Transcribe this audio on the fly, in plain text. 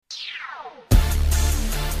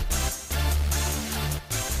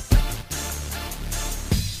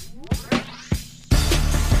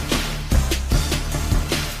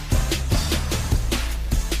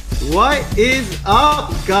What is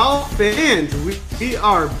up, golf fans? We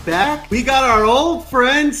are back. We got our old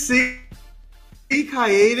friend, C.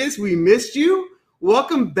 Hiatus. We missed you.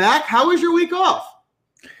 Welcome back. How was your week off?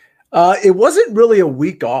 It wasn't really a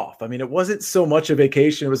week off. I mean, it wasn't so much a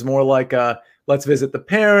vacation. It was more like let's visit the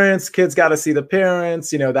parents. Kids got to see the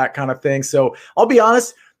parents, that kind of thing. So I'll be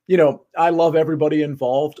honest, I love everybody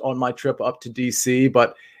involved on my trip up to DC.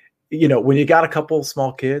 But, when you got a couple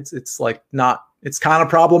small kids, it's like it's kind of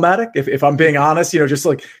problematic. If I'm being honest, just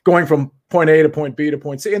like going from point A to point B to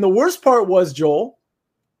point C. And the worst part was, Joel,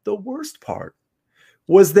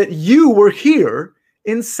 that you were here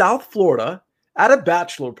in South Florida at a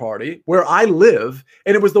bachelor party where I live.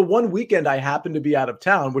 And it was the one weekend I happened to be out of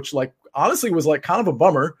town, which honestly was kind of a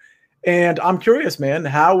bummer. And I'm curious, man,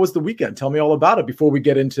 how was the weekend? Tell me all about it before we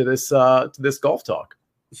get into this golf talk.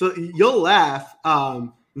 So you'll laugh.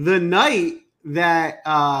 The night that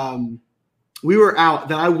we were out,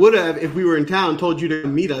 that I would have, if we were in town, told you to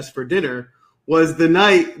meet us for dinner, was the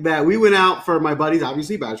night that we went out for my buddy's,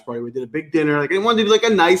 obviously, bachelor party. We did a big dinner. I wanted to do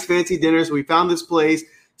a nice fancy dinner. So we found this place.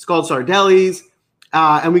 It's called Sardelli's.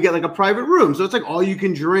 And we get a private room. So it's all you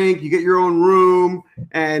can drink. You get your own room.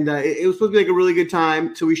 And it was supposed to be a really good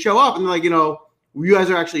time. So we show up and they're you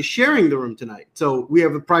guys are actually sharing the room tonight. So we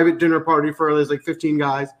have a private dinner party for there's 15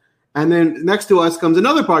 guys. And then next to us comes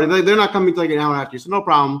another party. They're not coming to an hour after you. So no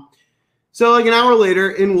problem. So an hour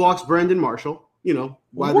later, in walks Brendan Marshall,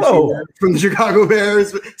 wide receiver from the Chicago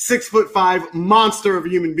Bears, 6'5" monster of a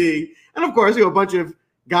human being. And of course, a bunch of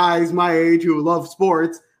guys my age who love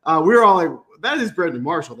sports. We were all that is Brendan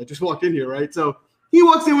Marshall that just walked in here, right? So he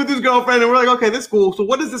walks in with his girlfriend, and we're okay, that's cool. So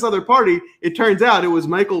what is this other party? It turns out it was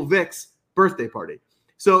Michael Vick's birthday party.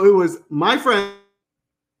 So it was my friend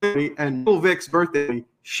and Michael Vick's birthday party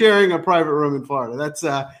sharing a private room in Florida.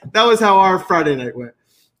 That was how our Friday night went.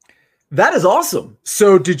 That is awesome.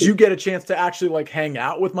 So did you get a chance to actually hang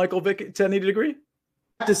out with Michael Vick to any degree?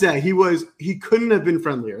 I have to say he couldn't have been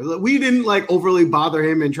friendlier. We didn't overly bother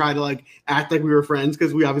him and try to act like we were friends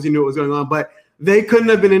because we obviously knew what was going on, but they couldn't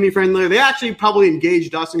have been any friendlier. They actually probably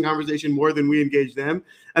engaged us in conversation more than we engaged them.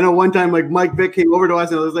 I know one time Mike Vick came over to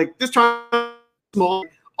us and I was just trying small.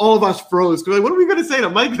 All of us froze. What are we going to say to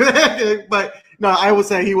Mike Vick? But no, I will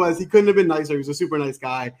say he couldn't have been nicer. He was a super nice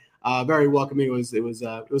guy. Very welcoming. It was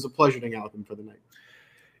a pleasure to hang out with him for the night.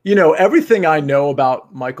 Everything I know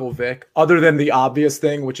about Michael Vick, other than the obvious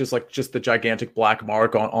thing, which is just the gigantic black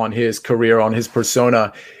mark on his career, on his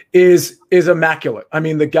persona, is immaculate. I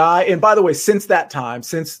mean, the guy, and by the way, since that time,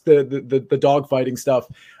 since the dogfighting stuff,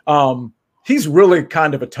 he's really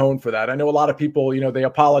kind of atoned for that. I know a lot of people, they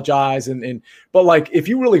apologize but if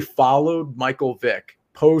you really followed Michael Vick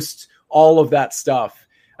post all of that stuff,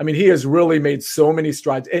 I mean, he has really made so many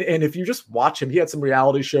strides. And if you just watch him, he had some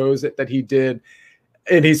reality shows that he did.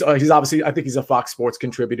 And he's obviously, I think he's a Fox Sports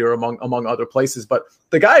contributor among other places, but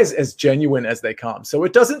the guy is as genuine as they come. So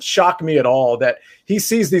it doesn't shock me at all that he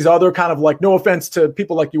sees these other kind of no offense to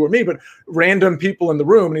people like you or me, but random people in the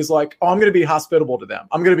room. And he's oh, I'm going to be hospitable to them.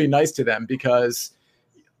 I'm going to be nice to them because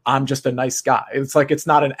I'm just a nice guy. It's it's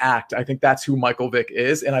not an act. I think that's who Michael Vick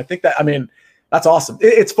is. And I think that's awesome.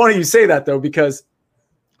 It's funny you say that though, because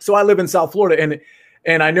so I live in South Florida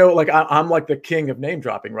and I know I'm the king of name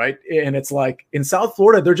dropping, right? And it's in South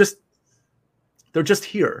Florida, they're just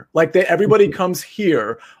here. Everybody comes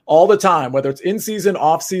here all the time, whether it's in season,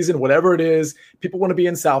 off season, whatever it is. People want to be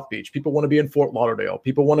in South Beach. People want to be in Fort Lauderdale.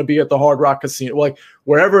 People want to be at the Hard Rock Casino.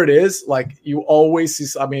 Wherever it is, you always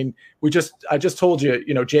see. I mean, I just told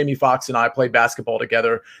you, Jamie Foxx and I played basketball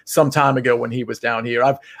together some time ago when he was down here.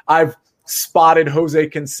 I've spotted Jose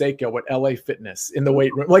Canseco at LA Fitness in the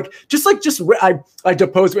weight room. I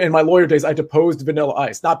deposed in my lawyer days. I deposed Vanilla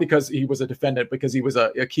Ice, not because he was a defendant, because he was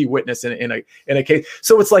a key witness in a case.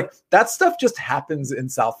 So it's that stuff just happens in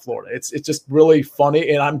South Florida. It's just really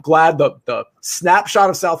funny. And I'm glad the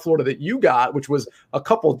snapshot of South Florida that you got, which was a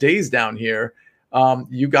couple days down here,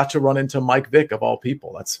 you got to run into Mike Vick of all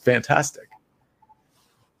people. That's fantastic.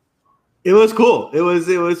 It was cool. It was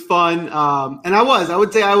fun. And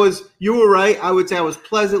you were right. I would say I was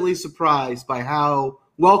pleasantly surprised by how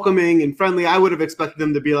welcoming and friendly. I would have expected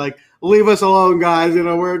them to be leave us alone, guys.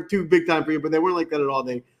 We're too big time for you, but they weren't like that at all.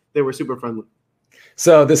 They were super friendly.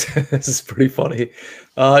 So this is pretty funny.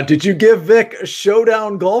 Did you give Vic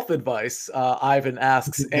showdown golf advice? Ivan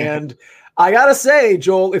asks. And I got to say,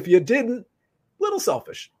 Joel, if you didn't, little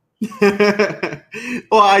selfish. Well,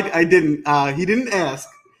 I didn't. He didn't ask.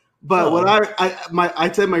 But what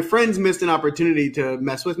I said, my friends missed an opportunity to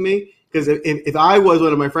mess with me, because if I was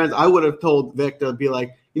one of my friends, I would have told Vic to be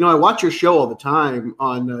I watch your show all the time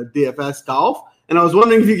on DFS Golf, and I was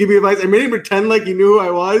wondering if you could give me advice. I made him pretend like he knew who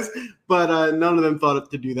I was, but none of them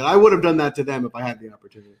thought to do that. I would have done that to them if I had the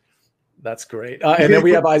opportunity. That's great. And then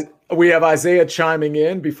we have Isaiah chiming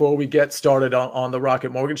in before we get started on the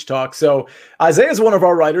Rocket Mortgage Talk. So Isaiah is one of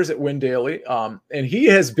our writers at Win Daily, and he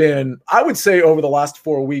has been, I would say, over the last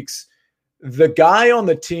 4 weeks, the guy on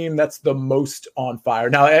the team that's the most on fire.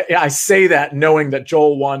 Now, I say that knowing that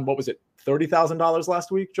Joel won, what was it, $30,000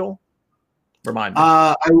 last week, Joel? Remind me.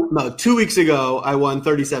 No, 2 weeks ago, I won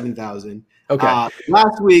 $37,000. Okay.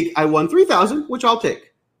 Last week, I won $3,000, which I'll take.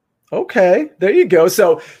 Okay, there you go.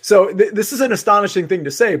 So this is an astonishing thing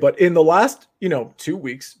to say, but in the last, 2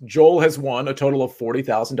 weeks, Joel has won a total of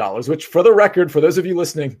 $40,000, which, for the record, for those of you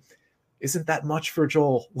listening, isn't that much for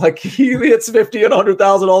Joel. Like, he hits 50 and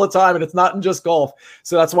 100,000 all the time, and it's not in just golf.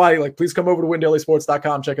 So that's why, please come over to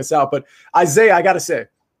windailysports.com, check us out. But Isaiah, I got to say,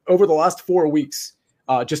 over the last 4 weeks,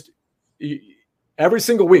 every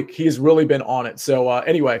single week, he's really been on it. So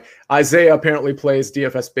anyway, Isaiah apparently plays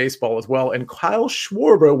DFS baseball as well. And Kyle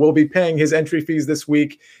Schwarber will be paying his entry fees this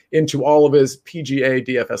week into all of his PGA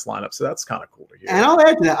DFS lineups. So that's kind of cool to hear. And I'll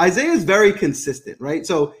add to that, Isaiah is very consistent, right?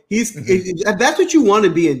 So he's that's what you want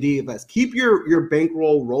to be in DFS. Keep your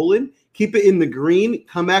bankroll rolling. Keep it in the green.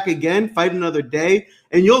 Come back again. Fight another day.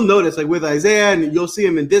 And you'll notice, with Isaiah, and you'll see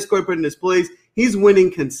him in Discord putting his plays, he's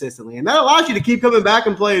winning consistently. And that allows you to keep coming back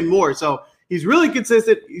and playing more. So he's really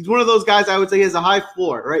consistent. He's one of those guys I would say has a high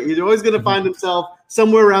floor, right? He's always going to find himself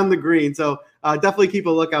somewhere around the green. So definitely keep a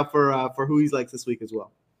lookout for who he likes this week as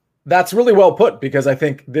well. That's really well put, because I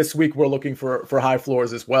think this week we're looking for high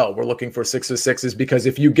floors as well. We're looking for 6 of 6s, because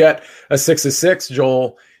if you get a 6 of 6,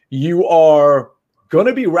 Joel, you are going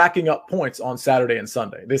to be racking up points on Saturday and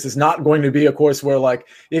Sunday. This is not going to be a course where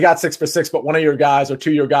you got 6 for 6, but one of your guys or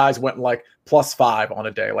two of your guys went +5 on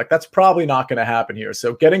a day. That's probably not going to happen here.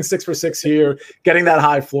 So getting 6 for 6 here, getting that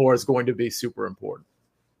high floor is going to be super important.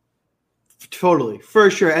 Totally, for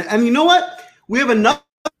sure. And you know what? We have enough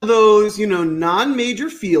of those, non-major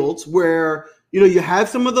fields where, you have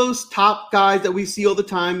some of those top guys that we see all the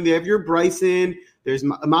time. They have your Bryson, there's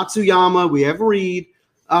Matsuyama, we have Reed.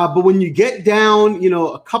 But when you get down,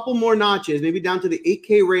 a couple more notches, maybe down to the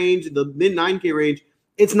 8K range, the mid 9K range,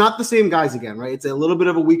 it's not the same guys again, right? It's a little bit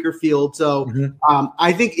of a weaker field. So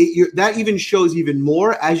I think that even shows even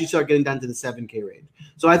more as you start getting down to the 7K range.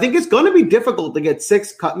 So I think it's going to be difficult to get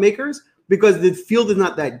 6 cut makers because the field is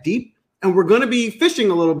not that deep. And we're going to be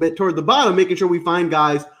fishing a little bit toward the bottom, making sure we find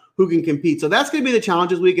guys who can compete. So that's going to be the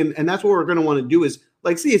challenge this week. And that's what we're going to want to do is,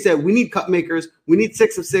 like Sia said, we need cut makers. We need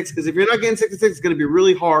 6 of 6, because if you're not getting 6 of 6, it's going to be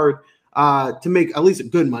really hard to make at least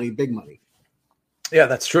good money, big money. Yeah,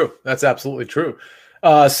 that's true. That's absolutely true.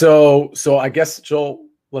 So I guess, Joel,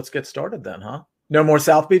 let's get started then, huh? No more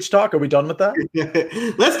South Beach talk? Are we done with that?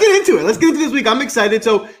 Let's get into it. Let's get into this week. I'm excited.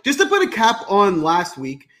 So just to put a cap on last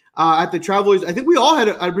week at the Travelers, I think we all had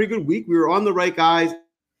a pretty good week. We were on the right guys.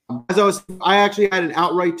 I actually had an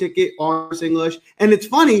outright ticket on English. And it's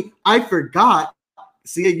funny, I forgot.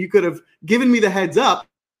 See, you could have given me the heads up.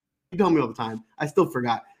 You tell me all the time. I still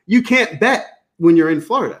forgot. You can't bet when you're in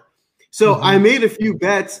Florida. So I made a few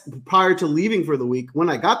bets prior to leaving for the week. When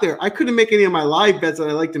I got there, I couldn't make any of my live bets that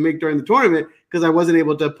I like to make during the tournament because I wasn't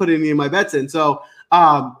able to put any of my bets in. So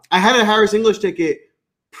I had a Harris English ticket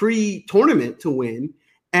pre-tournament to win.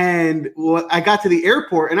 And I got to the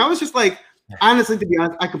airport, and I was just like, honestly, to be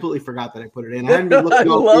honest, I completely forgot that I put it in. I hadn't been looking.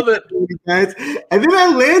 I love it. And then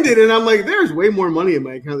I landed, and I'm like, "There's way more money in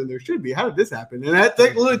my account than there should be. How did this happen?" And that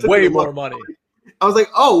literally took way more money. I was like,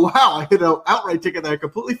 "Oh wow!" I hit an outright ticket that I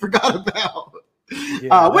completely forgot about.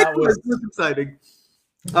 Which was exciting.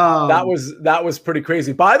 That was pretty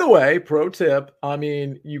crazy. By the way, pro tip: I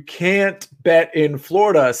mean, you can't bet in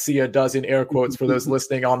Florida. Sia does in air quotes for those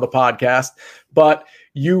listening on the podcast, but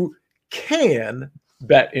you can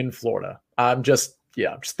bet in Florida. I'm just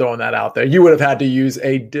throwing that out there. You would have had to use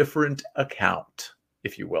a different account,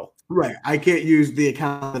 if you will. Right. I can't use the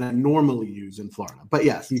account that I normally use in Florida. But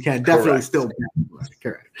yes, you can definitely still bet.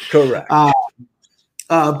 Correct.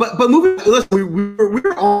 But moving, listen, we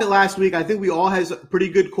were on it last week. I think we all had pretty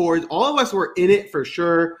good cores. All of us were in it for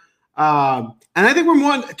sure. And I think we're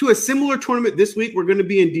moving to a similar tournament this week. We're going to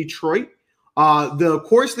be in Detroit. The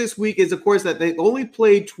course this week is a course that they only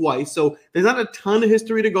played twice, so there's not a ton of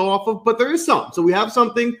history to go off of, but there is some. So we have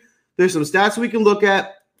something. There's some stats we can look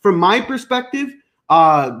at. From my perspective,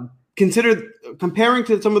 consider comparing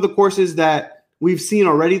to some of the courses that we've seen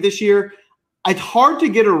already this year, it's hard to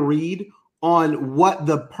get a read on what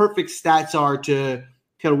the perfect stats are to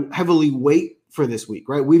kind of heavily weight for this week,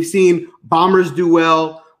 right? We've seen bombers do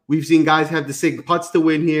well. We've seen guys have the sig putts to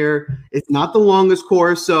win here. It's not the longest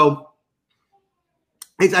course, so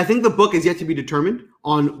I think the book is yet to be determined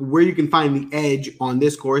on where you can find the edge on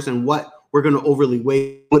this course and what we're going to overly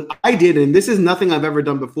weight. What I did, and this is nothing I've ever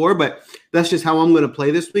done before, but that's just how I'm going to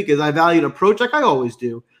play this week, is I valued approach like I always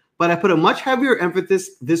do, but I put a much heavier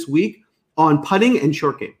emphasis this week on putting and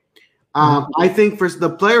short game. I think for the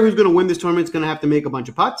player who's going to win this tournament is going to have to make a bunch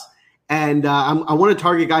of putts, and I want to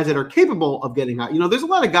target guys that are capable of getting hot. There's a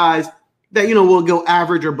lot of guys that, will go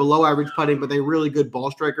average or below average putting, but they're really good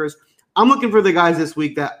ball strikers. I'm looking for the guys this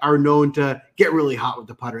week that are known to get really hot with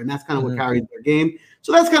the putter, and that's kind of what carries their game.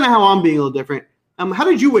 So that's kind of how I'm being a little different. How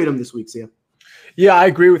did you weight them this week, Sia? Yeah, I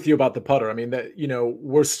agree with you about the putter. I mean, that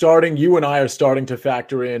you and I are starting to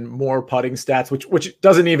factor in more putting stats, which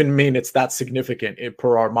doesn't even mean it's that significant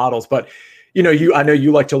per our models. But I know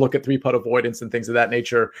you like to look at 3-putt avoidance and things of that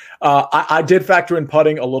nature. I did factor in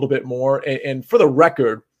putting a little bit more, and for the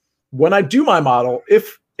record, when I do my model,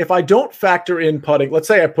 if I don't factor in putting, let's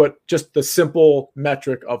say I put just the simple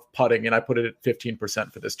metric of putting and I put it at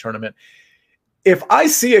 15% for this tournament. If I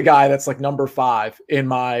see a guy that's like number 5 in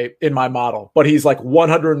my model, but he's like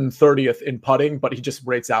 130th in putting, but he just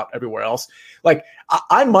rates out everywhere else, like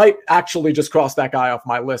I might actually just cross that guy off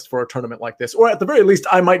my list for a tournament like this. Or at the very least,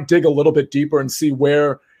 I might dig a little bit deeper and see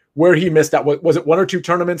where he missed out. Was it 1 or 2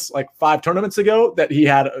 tournaments, like 5 tournaments ago, that he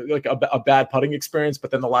had like a bad putting experience, but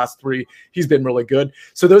then the last 3, he's been really good.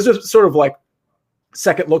 So those are sort of like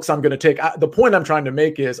second looks I'm going to take. The point I'm trying to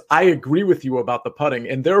make is I agree with you about the putting,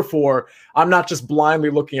 and therefore I'm not just blindly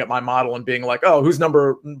looking at my model and being like, oh, who's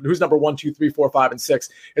number 1, 2, 3, 4, 5, and 6.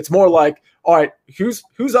 It's more like, all right, who's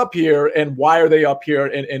up here and why are they up here,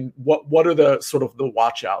 and what are the sort of the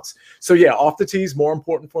watch outs. So yeah, off the tee is more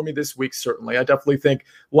important for me this week. Certainly, I definitely think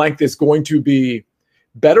length is going to be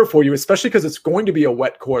better for you, especially because it's going to be a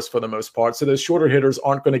wet course for the most part. So those shorter hitters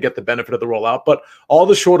aren't going to get the benefit of the rollout, but all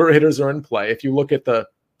the shorter hitters are in play. If you look at the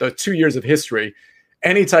 2 years of history,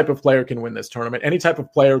 any type of player can win this tournament. Any type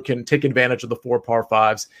of player can take advantage of the 4 par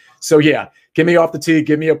 5s. So yeah, give me off the tee,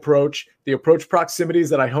 give me approach. The approach proximities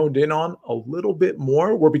that I honed in on a little bit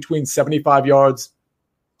more were between 75 yards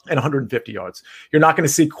and 150 yards. You're not going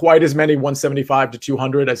to see quite as many 175 to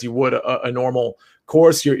 200 as you would a normal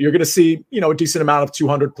course. You're going to see, a decent amount of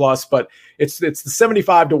 200 plus, but it's the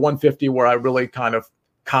 75 to 150 where I really kind of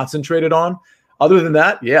concentrated on. Other than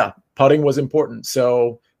that, yeah, putting was important.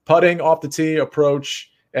 So putting, off the tee,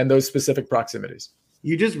 approach, and those specific proximities.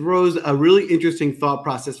 You just rose a really interesting thought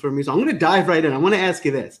process for me. So I'm going to dive right in. I want to ask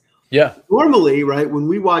you this. Yeah. Normally, right, when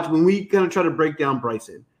we kind of try to break down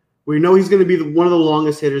Bryson, we know he's going to be one of the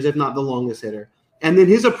longest hitters, if not the longest hitter. And then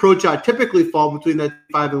his approach shot typically fall between that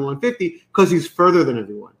 5 and 150 because he's further than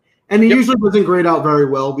everyone. And he usually doesn't grade out very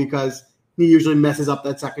well because he usually messes up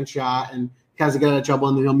that second shot and has to get out of trouble,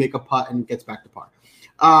 and then he'll make a putt and gets back to par.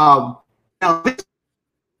 Now, this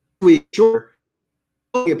week, sure,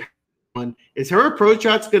 is her approach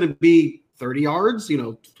shot's going to be 30 yards,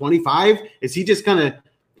 25? Is he just kind of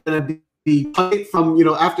going to be from,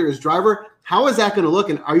 after his driver? How is that going to look?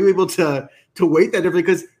 And are you able to weight that differently?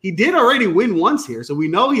 Because he did already win once here, so we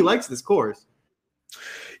know he likes this course.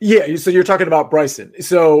 Yeah, so you're talking about Bryson.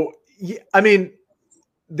 So, I mean,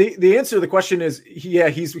 the answer to the question is,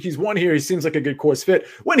 he's won here. He seems like a good course fit.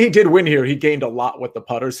 When he did win here, he gained a lot with the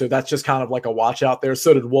putter, so that's just kind of like a watch out there.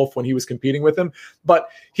 So did Wolf when he was competing with him. But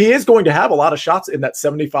he is going to have a lot of shots in that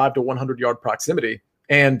 75 to 100-yard proximity,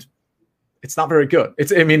 and it's not very good.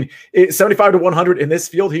 75 to 100 in this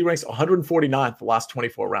field, he ranks 149th the last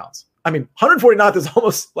 24 rounds. 149th is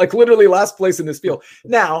almost like literally last place in this field.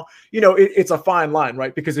 Now, it's a fine line,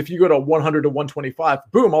 right? Because if you go to 100 to 125,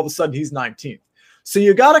 boom, all of a sudden he's 19th. So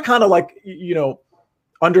you got to kind of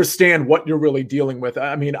understand what you're really dealing with.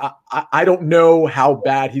 I don't know how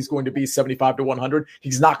bad he's going to be 75 to 100.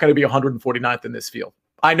 He's not going to be 149th in this field.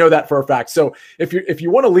 I know that for a fact. So if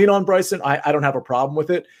you want to lean on Bryson, I don't have a problem with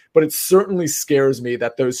it, but it certainly scares me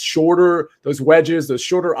that those wedges, those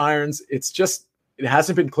shorter irons, it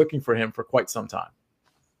hasn't been clicking for him for quite some time.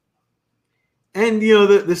 And,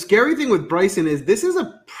 the scary thing with Bryson is this is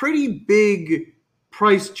a pretty big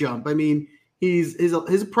price jump.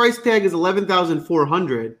 His price tag is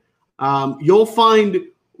 $11,400. You'll find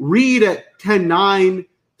Reed at 10.9,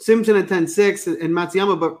 Simpson at 10.6, and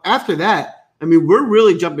Matsuyama. But after that, we're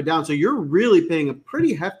really jumping down. So you're really paying a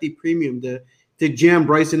pretty hefty premium to jam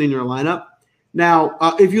Bryson in your lineup. Now,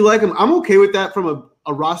 if you like him, I'm okay with that from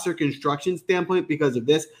a roster construction standpoint because of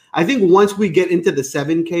this. I think once we get into the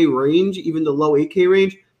 7K range, even the low 8K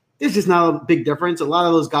range, there's just not a big difference. A lot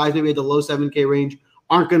of those guys maybe at the low 7K range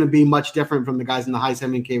aren't going to be much different from the guys in the high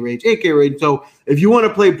 7K range, 8K range. So if you want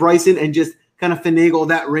to play Bryson and just kind of finagle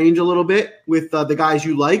that range a little bit with the guys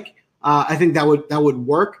you like, I think that would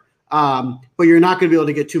work. but you're not going to be able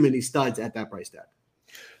to get too many studs at that price tag.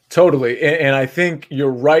 Totally. And I think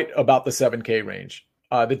you're right about the 7K range.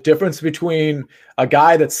 The difference between a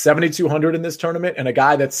guy that's 7,200 in this tournament and a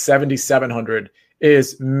guy that's 7,700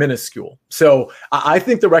 is minuscule. So I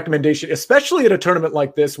think the recommendation, especially at a tournament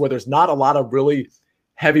like this, where there's not a lot of really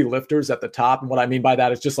heavy lifters at the top. And what I mean by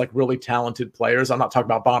that is just like really talented players. I'm not talking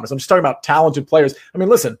about bombers. I'm just talking about talented players. I mean,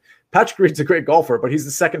 listen, Patrick Reed's a great golfer, but he's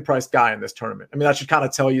the second priced guy in this tournament. I mean, that should kind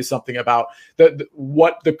of tell you something about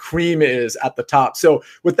what the cream is at the top. So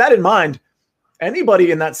with that in mind,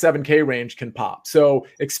 anybody in that 7K range can pop. So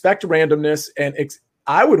expect randomness, and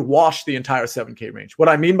I would wash the entire 7K range. What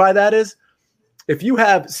I mean by that is if you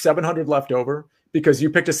have 700 left over because you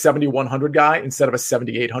picked a 7,100 guy instead of a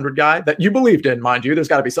 7,800 guy that you believed in, mind you, there's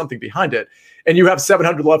got to be something behind it, and you have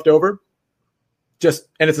 700 left over, and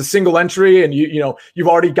it's a single entry, and you've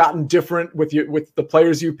already gotten different with the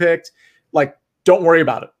players you picked, like, don't worry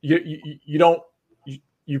about it.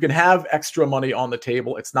 You can have extra money on the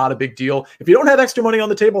table. It's not a big deal. If you don't have extra money on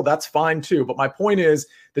the table, that's fine too. But my point is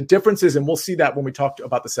the differences, and we'll see that when we talk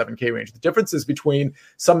about the 7K range, the differences between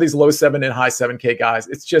some of these low 7 and high 7K guys,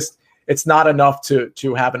 it's not enough to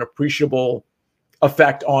have an appreciable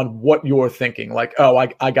effect on what you're thinking. Like, oh, I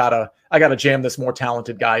gotta jam this more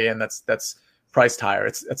talented guy in that's priced higher.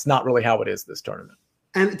 It's not really how it is this tournament.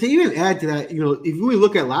 And to even add to that, if we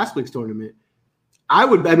look at last week's tournament, I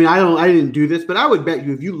didn't do this, but I would bet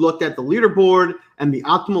you if you looked at the leaderboard and the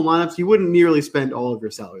optimal lineups, you wouldn't nearly spend all of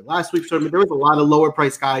your salary. Last week's tournament, there was a lot of lower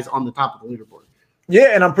price guys on the top of the leaderboard.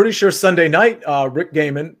 Yeah, and I'm pretty sure Sunday night, Rick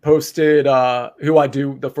Gaiman posted, who I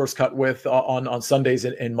do the first cut with on Sundays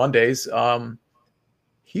and Mondays.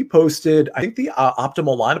 He posted, I think the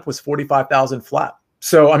optimal lineup was 45,000 flat.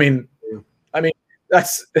 So, I mean,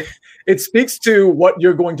 it speaks to what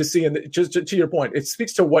you're going to see. And just to your point, it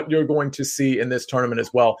speaks to what you're going to see in this tournament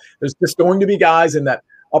as well. There's just going to be guys in that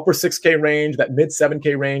upper 6K range, that mid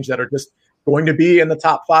 7K range that are just going to be in the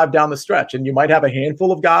top 5 down the stretch. And you might have a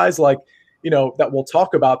handful of guys like, that we'll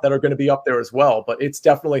talk about that are going to be up there as well. But it's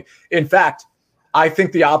definitely, in fact, I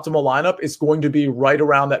think the optimal lineup is going to be right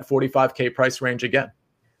around that 45K price range again.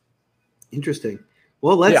 Interesting.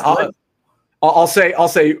 Well, I'll say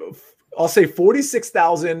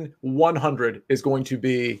 46,100 is going to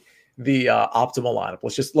be the optimal lineup.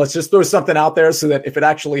 Let's just throw something out there so that if it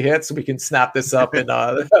actually hits, we can snap this up and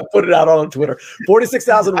put it out on Twitter.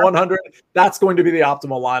 46,100. That's going to be the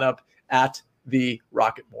optimal lineup at the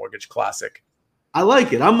Rocket Mortgage Classic. I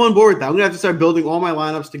like it. I'm on board with that. I'm gonna have to start building all my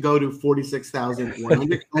lineups to go to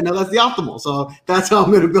 46,100. I know that's the optimal, so that's how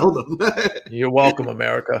I'm gonna build them. You're welcome,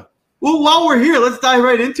 America. Well, while we're here, let's dive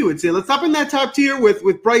right into it. So let's hop in that top tier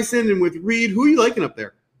with Bryson and with Reed. Who are you liking up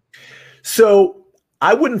there? So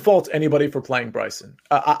I wouldn't fault anybody for playing Bryson.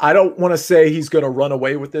 I don't want to say he's going to run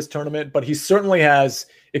away with this tournament, but he certainly has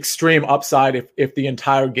extreme upside if the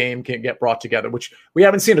entire game can get brought together, which we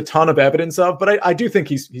haven't seen a ton of evidence of. But I do think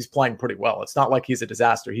he's playing pretty well. It's not like he's a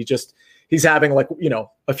disaster. He's having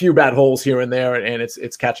a few bad holes here and there, and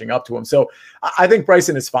it's catching up to him. So I think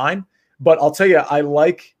Bryson is fine. But I'll tell you, I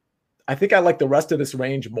think I like the rest of this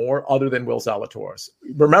range more other than Will Zalatoris.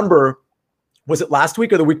 Remember, was it last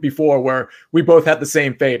week or the week before where we both had the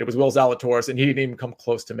same fate? It was Will Zalatoris, and he didn't even come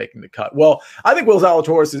close to making the cut. Well, I think Will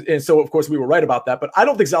Zalatoris is, and so of course we were right about that, but I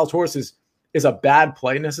don't think Zalatoris is a bad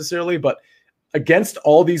play necessarily, but against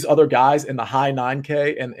all these other guys in the high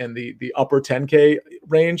 9K and the upper 10K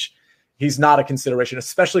range, he's not a consideration,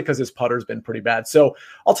 especially because his putter's been pretty bad. So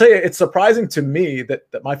I'll tell you, it's surprising to me that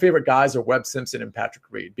my favorite guys are Webb Simpson and Patrick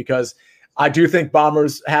Reed, because I do think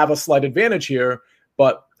Bombers have a slight advantage here,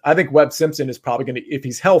 but I think Webb Simpson is probably going to, if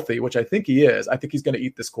he's healthy, which I think he is, I think he's going to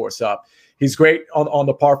eat this course up. He's great on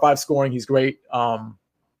the par 5 scoring. He's great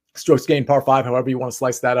strokes gained par 5, however you want to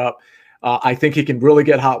slice that up. I think he can really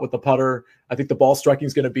get hot with the putter. I think the ball striking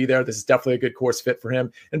is going to be there. This is definitely a good course fit for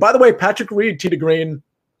him. And by the way, Patrick Reed, tee to green,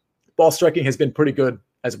 ball striking has been pretty good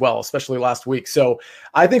as well, especially last week. So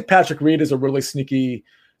I think Patrick Reed is a really sneaky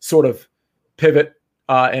sort of pivot.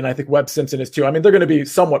 And I think Webb Simpson is too. I mean, they're going to be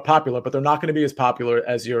somewhat popular, but they're not going to be as popular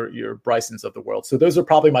as your Brysons of the world. So those are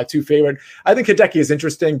probably my two favorite. I think Hideki is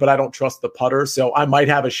interesting, but I don't trust the putter. So I might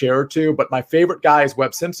have a share or two, but my favorite guy is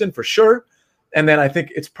Webb Simpson for sure. And then I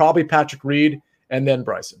think it's probably Patrick Reed and then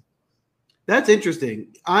Bryson. That's interesting.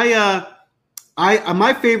 My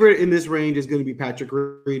favorite in this range is going to be Patrick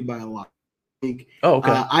Reed by a lot. Oh,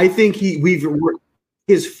 okay. I think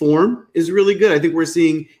his form is really good. I think we're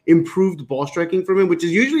seeing improved ball striking from him, which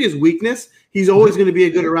is usually his weakness. He's always going to be a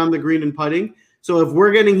good around the green and putting. So if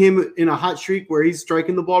we're getting him in a hot streak where he's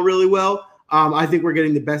striking the ball really well, I think we're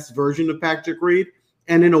getting the best version of Patrick Reed.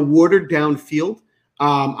 And in a watered down field,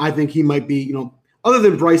 I think he might be, other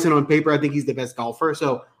than Bryson on paper, I think he's the best golfer.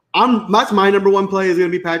 So that's my number one play is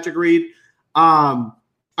going to be Patrick Reed.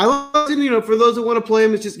 I love, for those that want to play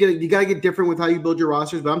him, it's just you got to get different with how you build your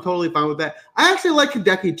rosters, but I'm totally fine with that. I actually like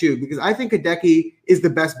Hideki too, because I think Hideki is the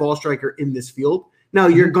best ball striker in this field. Now,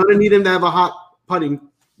 you're going to need him to have a hot putting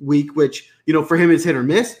week, which, for him is hit or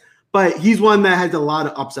miss, but he's one that has a lot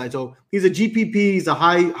of upside. So he's a GPP, he's a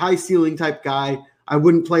high ceiling type guy. I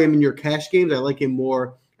wouldn't play him in your cash games. I like him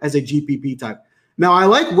more as a GPP type. Now, I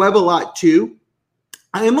like Webb a lot too.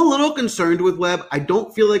 I am a little concerned with Webb. I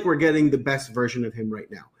don't feel like we're getting the best version of him right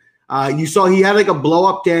now. You saw he had like a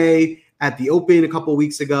blow-up day at the Open a couple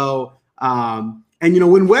weeks ago. And,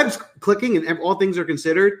 when Webb's clicking and all things are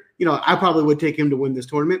considered, I probably would take him to win this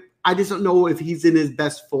tournament. I just don't know if he's in his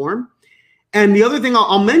best form. And the other thing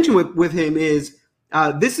I'll mention with him is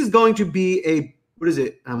this is going to be what is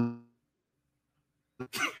it? I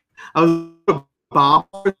was Bob.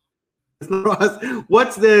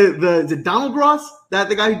 What's is it Donald Ross? That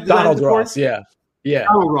the guy who Donald Ross, yeah.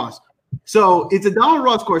 Donald Ross. So it's a Donald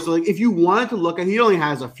Ross course. So like if you wanted to look at, he only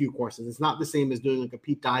has a few courses. It's not the same as doing like a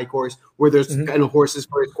Pete Dye course where there's kind of horses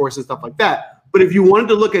for his course and stuff like that. But if you wanted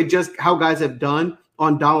to look at just how guys have done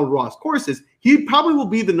on Donald Ross courses, he probably will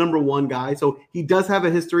be the number one guy. So he does have a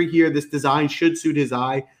history here. This design should suit his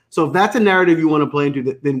eye. So if that's a narrative you want to play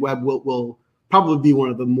into, then Webb will probably be one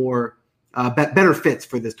of the more better fits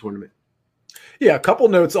for this tournament. Yeah, a couple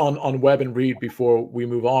notes on Webb and Reed before we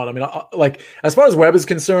move on. I mean, as far as Webb is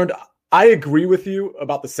concerned, I agree with you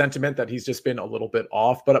about the sentiment that he's just been a little bit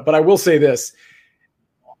off. But I will say this.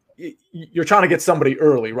 You're trying to get somebody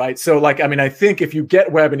early, right? So, I think if you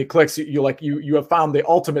get Webb and he clicks, you have found the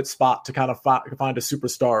ultimate spot to kind of find a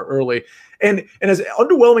superstar early. And as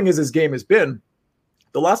underwhelming as his game has been,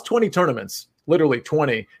 the last 20 tournaments, literally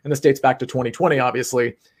 20, and this dates back to 2020,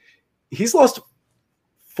 obviously, he's lost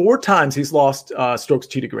 4 times. He's lost strokes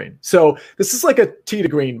tee to green. So this is like a tee to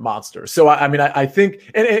green monster. So I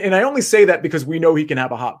think, and I only say that because we know he can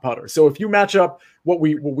have a hot putter. So if you match up what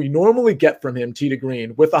we normally get from him, tee to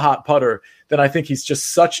green, with a hot putter, then I think he's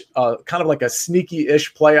just such a kind of like a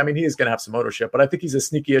sneaky-ish play. I mean, he is going to have some ownership, but I think he's a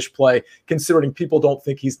sneaky-ish play considering people don't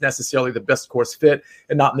think he's necessarily the best course fit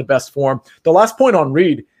and not in the best form. The last point on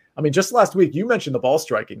Reed, just last week, you mentioned the ball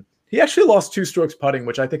striking. He actually lost 2 strokes putting,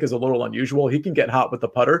 which I think is a little unusual. He can get hot with the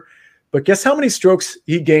putter. But guess how many strokes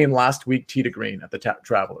he gained last week tee to green at the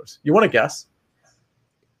Travelers? You want to guess?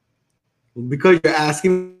 Because you're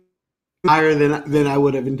asking higher than I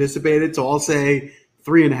would have anticipated, so I'll say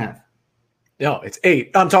 3.5. No, it's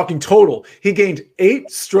 8. I'm talking total. He gained 8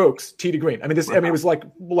 strokes tee to green. It was like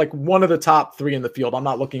one of the top 3 in the field. I'm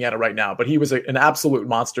not looking at it right now, but he was an absolute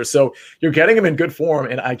monster. So you're getting him in good form,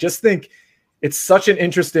 and I just think it's such an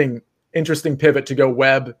interesting pivot to go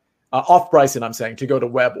Webb off Bryson. I'm saying to go to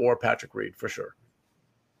Webb or Patrick Reed for sure.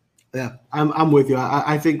 Yeah, I'm with you.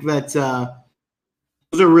 I think that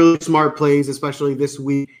those are really smart plays, especially this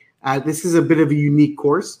week. This is a bit of a unique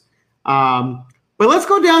course. But let's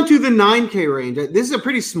go down to the 9K range. This is a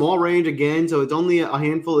pretty small range again, so it's only a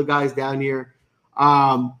handful of guys down here.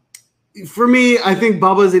 For me, I think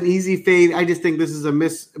Bubba's an easy fade. I just think this is a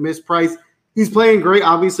misprice. He's playing great.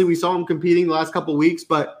 Obviously, we saw him competing the last couple of weeks,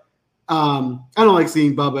 but I don't like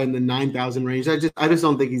seeing Bubba in the 9,000 range. I just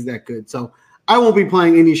don't think he's that good. So I won't be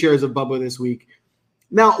playing any shares of Bubba this week.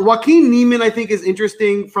 Now, Joaquin Niemann, I think, is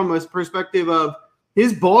interesting from a perspective of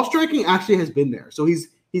his ball striking actually has been there. So he's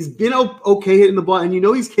been okay hitting the ball, and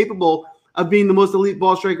he's capable of being the most elite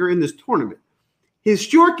ball striker in this tournament. His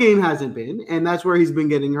short game hasn't been, and that's where he's been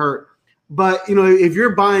getting hurt. But, if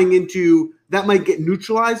you're buying into that might get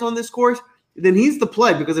neutralized on this course, then he's the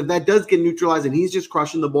play, because if that does get neutralized and he's just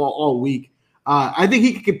crushing the ball all week, I think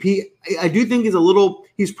he could compete. I do think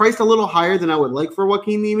he's priced a little higher than I would like for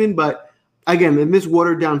Joaquin Niemann, but again, in this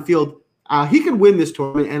watered down field, he could win this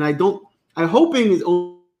tournament, and I'm hoping his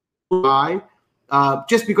own high,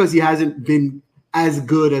 just because he hasn't been as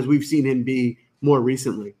good as we've seen him be more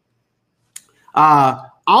recently.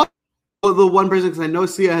 I'll go the one person, because I know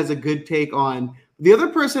Sia has a good take on the other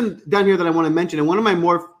person down here that I want to mention, and one of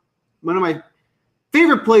my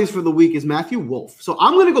favorite plays for the week is Matthew Wolff. So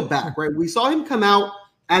I'm going to go back, right? We saw him come out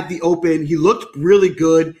at the Open. He looked really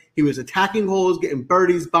good. He was attacking holes, getting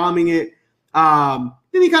birdies, bombing it. Then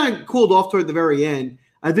he kind of cooled off toward the very end.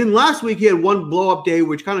 Then last week he had one blow-up day,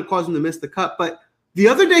 which kind of caused him to miss the cut. But the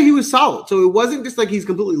other day he was solid. So it wasn't just like he's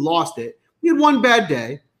completely lost it. He had one bad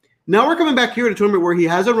day. Now we're coming back here to a tournament where he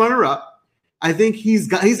has a runner-up. I think he's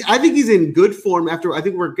in good form after. I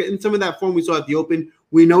think we're getting some of that form we saw at the Open.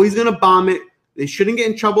 We know he's going to bomb it. They shouldn't get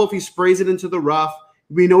in trouble if he sprays it into the rough.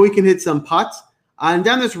 We know he can hit some putts. And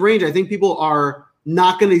down this range, I think people are He's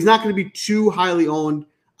not gonna be too highly owned.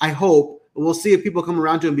 I hope. We'll see if people come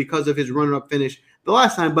around to him because of his runner-up finish the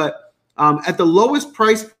last time. But at the lowest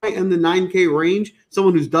price point in the 9K range,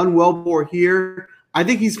 someone who's done well before here, I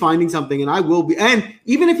think he's finding something, and I will be. And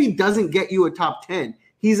even if he doesn't get you a top 10,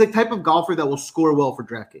 he's a type of golfer that will score well for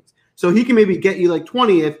DraftKings. So he can maybe get you like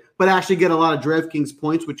 20th, but actually get a lot of DraftKings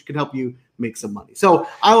points, which could help you make some money. So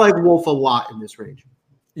I like Wolff a lot in this range.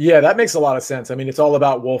 Yeah, that makes a lot of sense. I mean, it's all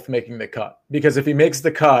about Wolff making the cut, because if he makes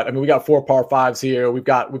the cut, I mean, we got 4 par 5s here. We've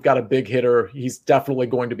got a big hitter. He's definitely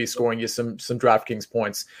going to be scoring you some DraftKings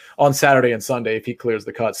points on Saturday and Sunday if he clears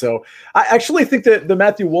the cut. So I actually think that the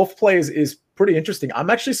Matthew Wolff play is pretty interesting. I'm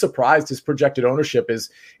actually surprised his projected ownership is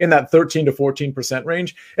in that 13 to 14%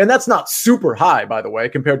 range. And that's not super high, by the way,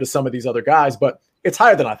 compared to some of these other guys, but it's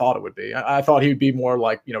higher than I thought it would be. I thought he would be more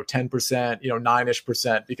like, 10%,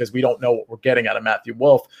 9-ish%, because we don't know what we're getting out of Matthew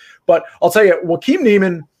Wolff. But I'll tell you, Joaquin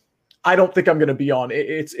Niemann, I don't think I'm going to be on.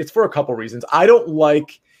 It's for a couple reasons. I don't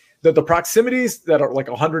like the proximities that are like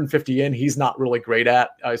 150 in. He's not really great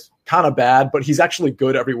at. He's kind of bad, but he's actually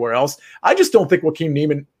good everywhere else. I just don't think Joaquin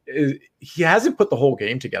Niemann he hasn't put the whole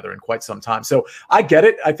game together in quite some time. So I get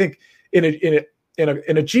it. I think in a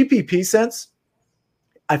GPP sense,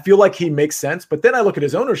 I feel like he makes sense, but then I look at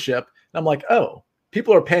his ownership and I'm like, oh,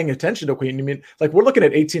 people are paying attention to Joaquin Niemann. Like, we're looking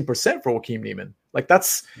at 18% for Joaquin Niemann. Like,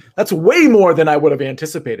 that's way more than I would have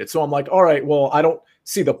anticipated. So I'm like, all right, well, I don't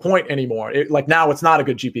see the point anymore. Now it's not a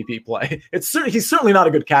good GPP play. He's certainly not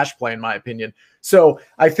a good cash play in my opinion. So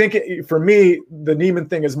I think for me, the Niemann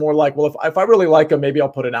thing is more like, well, if I really like him, maybe I'll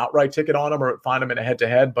put an outright ticket on him or find him in a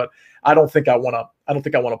head-to-head. But I don't think I want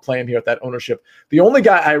to play him here at that ownership. The only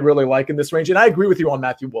guy I really like in this range, and I agree with you on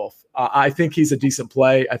Matthew Wolff. I think he's a decent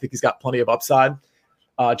play. I think he's got plenty of upside.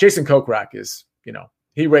 Jason Kokrak is,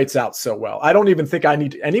 he rates out so well. I don't even think I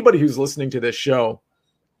need anybody who's listening to this show,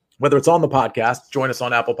 whether it's on the podcast, join us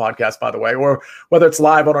on Apple Podcasts, by the way, or whether it's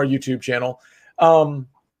live on our YouTube channel.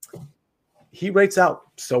 He rates out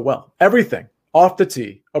so well. Everything, off the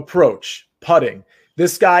tee, approach, putting.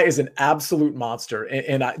 This guy is an absolute monster.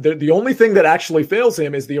 And the only thing that actually fails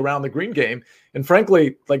him is the around the green game. And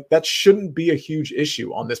frankly, like, that shouldn't be a huge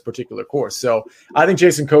issue on this particular course. So I think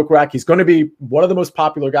Jason Kokrak, he's going to be one of the most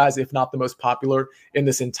popular guys, if not the most popular in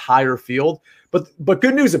this entire field. But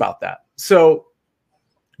good news about that. So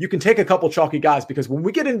you can take a couple chalky guys, because when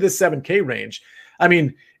we get into this 7K range, I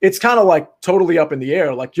mean, it's kind of like totally up in the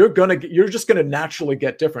air. Like, you're just going to naturally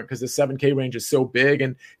get different because the 7K range is so big.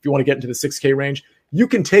 And if you want to get into the 6K range, you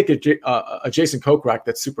can take a Jason Kokrak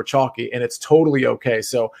that's super chalky, and it's totally okay.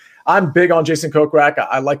 So I'm big on Jason Kokrak.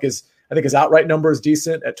 I think his outright number is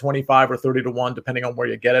decent at 25 or 30 to 1, depending on where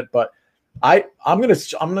you get it. But I'm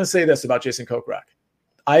gonna say this about Jason Kokrak.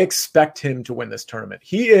 I expect him to win this tournament.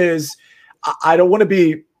 He is. I don't want to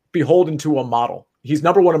be beholden to a model. He's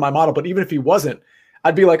number one in my model, but even if he wasn't,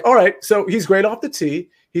 I'd be like, all right, so he's great off the tee.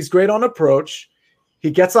 He's great on approach. He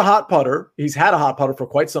gets a hot putter. He's had a hot putter for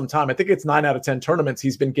quite some time. I think it's 9 out of 10 tournaments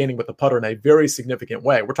he's been gaining with the putter in a very significant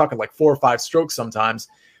way. We're talking like 4 or 5 strokes sometimes.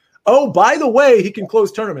 Oh, by the way, he can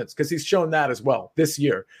close tournaments because he's shown that as well this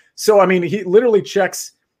year. So, I mean, he literally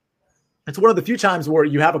checks. It's one of the few times where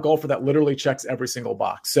you have a golfer that literally checks every single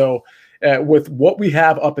box. So with what we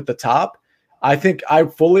have up at the top, I think I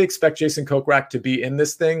fully expect Jason Kokrak to be in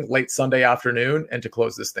this thing late Sunday afternoon and to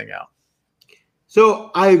close this thing out.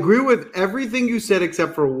 So I agree with everything you said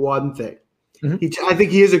except for one thing. Mm-hmm. I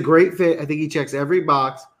think he is a great fit. I think he checks every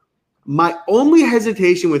box. My only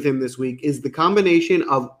hesitation with him this week is the combination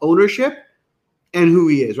of ownership and who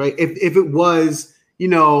he is, right? If it was,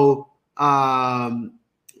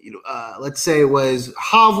 let's say it was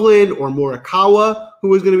Hovland or Morikawa, who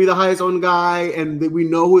was going to be the highest owned guy, and we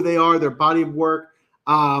know who they are, their body of work,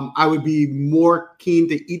 I would be more keen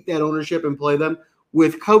to eat that ownership and play them.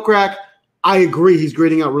 With Kokrak, I agree he's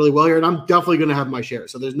grading out really well here, and I'm definitely going to have my share.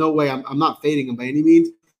 So there's no way I'm not fading him by any means,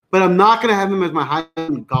 but I'm not going to have him as my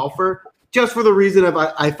high-end golfer just for the reason of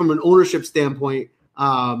I from an ownership standpoint,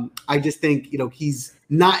 I just think he's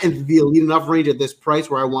not in the elite enough range at this price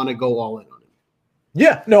where I want to go all in on him.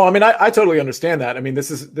 Yeah, no, I mean I totally understand that. I mean this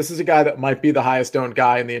is a guy that might be the highest owned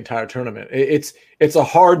guy in the entire tournament. It's a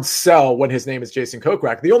hard sell when his name is Jason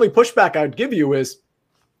Kokrak. The only pushback I'd give you is,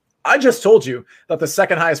 I just told you that the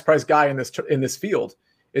second highest priced guy in this field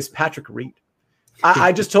is Patrick Reed.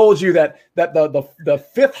 I just told you that the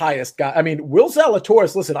fifth highest guy. I mean, Will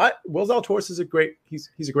Zalatoris. Listen, Will Zalatoris is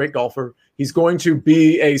he's a great golfer. He's going to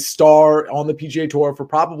be a star on the PGA Tour for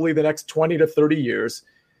probably the next 20 to 30 years.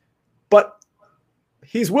 But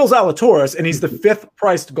he's Will Zalatoris, and he's the 5th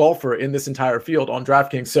priced golfer in this entire field on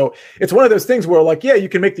DraftKings. So it's one of those things where, like, yeah, you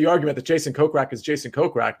can make the argument that Jason Kokrak is Jason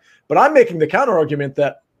Kokrak, but I'm making the counter argument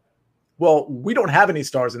that, well, we don't have any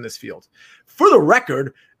stars in this field. For the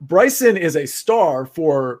record, Bryson is a star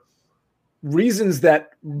for reasons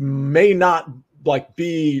that may not like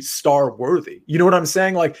be star worthy. You know what I'm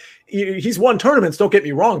saying? Like, he's won tournaments, don't get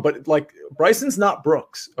me wrong, but like Bryson's not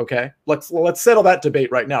Brooks. Okay. Let's settle that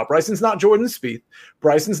debate right now. Bryson's not Jordan Spieth.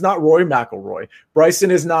 Bryson's not Rory McIlroy. Bryson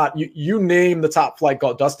is not, you name the top flight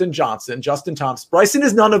golf, Dustin Johnson, Justin Thomas. Bryson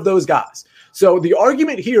is none of those guys. So the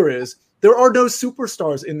argument here is there are no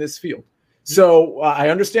superstars in this field. So I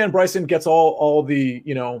understand Bryson gets all the,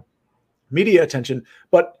 media attention,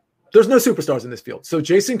 but there's no superstars in this field. So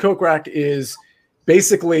Jason Kokrak is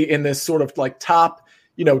basically in this sort of like top,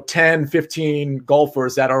 10, 15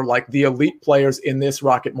 golfers that are like the elite players in this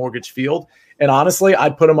Rocket Mortgage field. And honestly,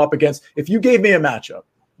 I'd put him up against, if you gave me a matchup,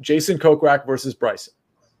 Jason Kokrak versus Bryson,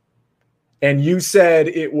 and you said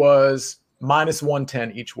it was minus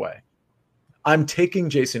 110 each way, I'm taking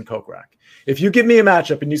Jason Kokrak. If you give me a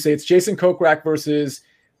matchup and you say it's Jason Kokrak versus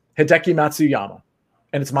Hideki Matsuyama,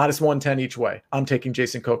 and it's minus 110 each way, I'm taking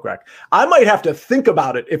Jason Kokrak. I might have to think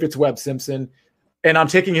about it if it's Webb Simpson, and I'm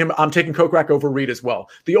taking Kokrak over Reed as well.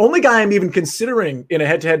 The only guy I'm even considering in a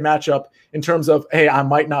head-to-head matchup in terms of, hey, I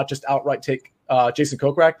might not just outright take Jason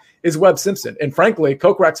Kokrak is Webb Simpson. And frankly,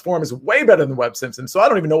 Kokrak's form is way better than Webb Simpson, so I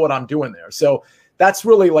don't even know what I'm doing there. So that's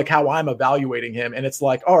really like how I'm evaluating him. And it's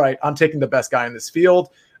like, all right, I'm taking the best guy in this field.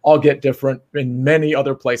 I'll get different in many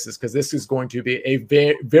other places because this is going to be a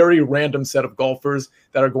very random set of golfers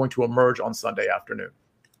that are going to emerge on Sunday afternoon.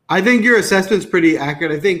 I think your assessment's pretty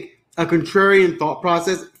accurate. I think a contrarian thought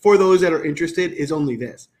process for those that are interested is only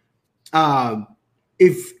this.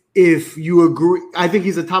 If you agree, I think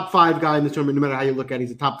he's a top 5 guy in this tournament, no matter how you look at it.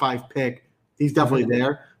 He's a top 5 pick. He's definitely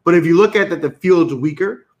there. But if you look at that the field's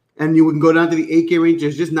weaker and you can go down to the 8K range,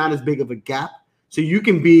 there's just not as big of a gap. So you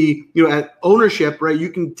can be, at ownership, right? You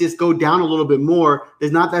can just go down a little bit more.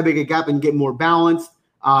 There's not that big a gap and get more balanced,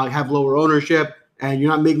 have lower ownership, and you're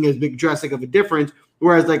not making as big drastic of a difference.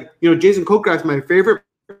 Whereas, Jason Kokrak's my favorite.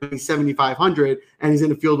 He's 7,500, and he's in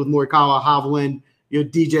the field with Morikawa, Hovland,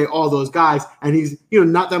 DJ, all those guys, and he's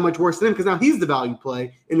not that much worse than him because now he's the value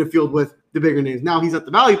play in the field with the bigger names. Now he's not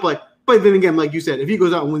the value play, but then again, like you said, if he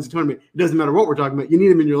goes out and wins the tournament, it doesn't matter what we're talking about. You need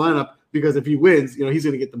him in your lineup because if he wins, he's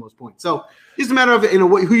going to get the most points. So it's a matter of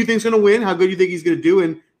who you think is going to win, how good you think he's going to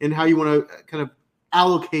do, and how you want to kind of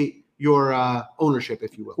allocate your ownership,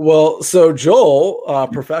 if you will. Well, so Joel,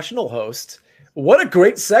 professional host. What a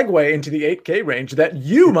great segue into the 8K range that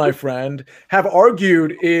you, my friend, have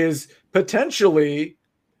argued is potentially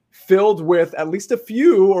filled with at least a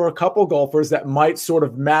few or a couple golfers that might sort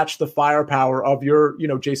of match the firepower of your,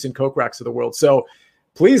 Jason Kokraks of the world. So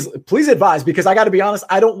please advise, because I got to be honest,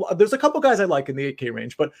 there's a couple guys I like in the 8K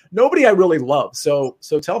range, but nobody I really love. So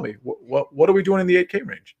tell me, what are we doing in the 8K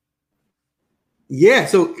range? Yeah,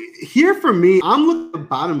 so here for me, I'm looking at the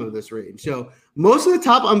bottom of this range. So most of the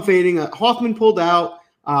top I'm fading. Hoffman pulled out.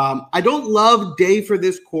 I don't love Day for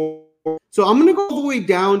this course. So I'm going to go all the way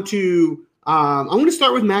down to I'm going to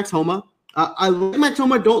start with Max Homa. I like Max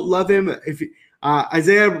Homa. Don't love him.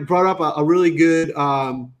 Isaiah brought up a really good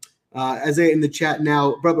Isaiah in the chat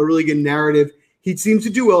now brought up a really good narrative. He seems to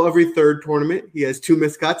do well every third tournament. He has 2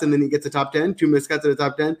 missed cuts, and then he gets a top 10, 2 missed cuts at a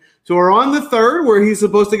top 10. So we're on the third where he's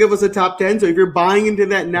supposed to give us a top 10. So if you're buying into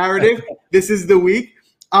that narrative, this is the week.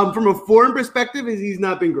 From a form perspective, he's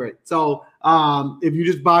not been great. So if you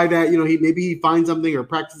just buy that, maybe he finds something or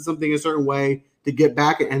practices something a certain way to get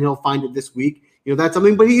back, and he'll find it this week. That's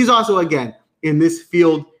something. But he's also, again, in this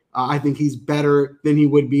field, I think he's better than he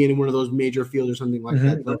would be in one of those major fields or something like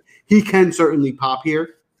that. So he can certainly pop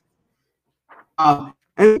here.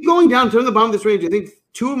 And going down to the bottom of this range, I think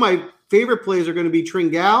 2 of my favorite plays are going to be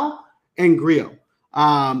Tringale and Grillo.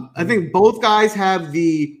 I think both guys have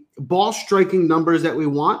the ball striking numbers that we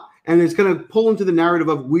want, and it's going to pull into the narrative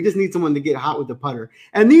of we just need someone to get hot with the putter.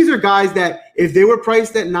 And these are guys that if they were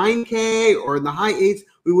priced at 9K or in the high 8s,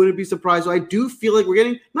 we wouldn't be surprised. So I do feel like we're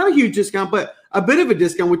getting not a huge discount, but a bit of a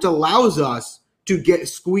discount, which allows us to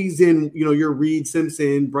squeeze in, your Reed,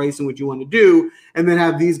 Simpson, Bryson, what you want to do, and then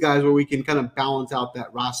have these guys where we can kind of balance out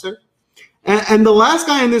that roster. And the last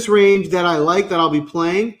guy in this range that I like that I'll be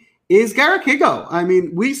playing is Garrick Higgo. I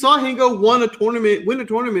mean, we saw Higgo win a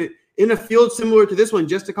tournament in a field similar to this one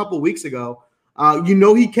just a couple weeks ago.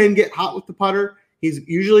 He can get hot with the putter. He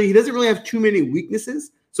doesn't really have too many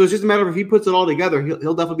weaknesses. So it's just a matter of if he puts it all together,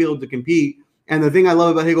 he'll definitely be able to compete. And the thing I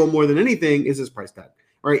love about Higgo more than anything is his price tag.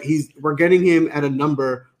 Right? We're getting him at a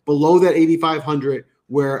number below that 8,500,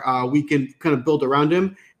 where we can kind of build around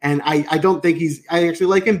him. And I don't think I actually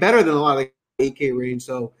like him better than a lot of the 8K range.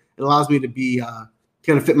 So it allows me to be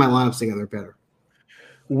kind of fit my lineups together better.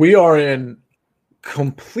 We are in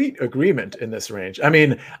complete agreement in this range. I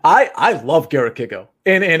mean, I love Garrett Higo.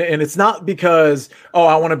 And it's not because,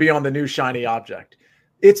 I want to be on the new shiny object.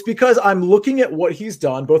 It's because I'm looking at what he's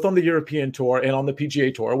done both on the European Tour and on the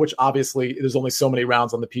PGA Tour, which obviously there's only so many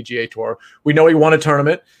rounds on the PGA Tour. We know he won a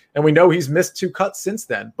tournament, and we know he's missed 2 cuts since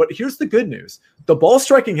then. But here's the good news. The ball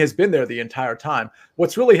striking has been there the entire time.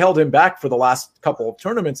 What's really held him back for the last couple of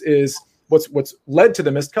tournaments is what's led to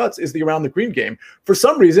the missed cuts is the around the green game. For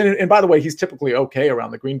some reason, and by the way, he's typically okay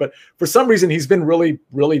around the green, but for some reason he's been really,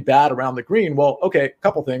 really bad around the green. Well, okay, a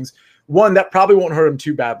couple things. One, that probably won't hurt him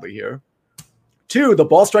too badly here. 2, the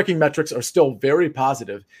ball striking metrics are still very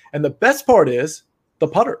positive. And the best part is the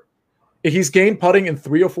putter. He's gained putting in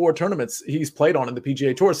 3 or 4 tournaments he's played on in the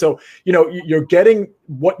PGA Tour. So, you're getting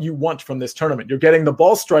what you want from this tournament. You're getting the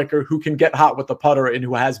ball striker who can get hot with the putter and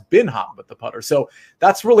who has been hot with the putter. So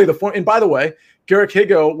that's really the form. And by the way, Garrett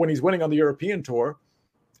Higo, when he's winning on the European Tour,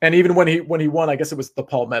 and even when he won, I guess it was the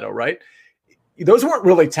Palmetto, right? Those weren't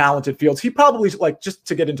really talented fields. He probably, just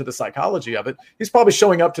to get into the psychology of it, he's probably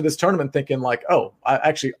showing up to this tournament thinking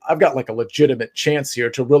I've got a legitimate chance here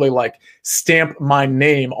to really stamp my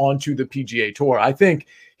name onto the PGA Tour. I think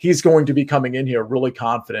he's going to be coming in here really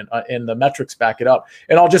confident, and the metrics back it up.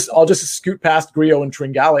 And I'll just scoot past Grillo and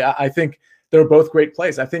Tringali. I think they're both great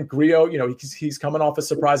plays. I think Grillo, he's coming off a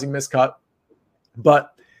surprising miscut,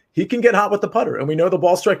 but he can get hot with the putter, and we know the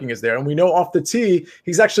ball striking is there, and we know off the tee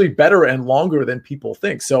he's actually better and longer than people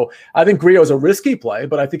think. So I think Grillo is a risky play,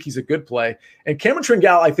 but I think he's a good play. And Cameron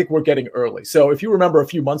Tringale, I think we're getting early. So if you remember a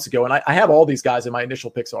few months ago, and I have all these guys in my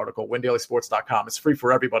initial picks article, windailysports.com. It's free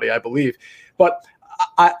for everybody, I believe. But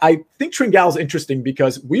I think Tringale is interesting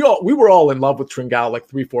because we were all in love with Tringale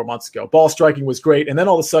 3-4 months ago. Ball striking was great, and then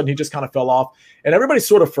all of a sudden he just kind of fell off, and everybody's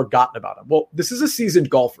sort of forgotten about him. Well, this is a seasoned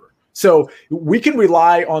golfer. So we can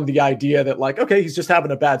rely on the idea that he's just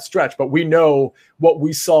having a bad stretch, but we know what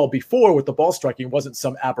we saw before with the ball striking wasn't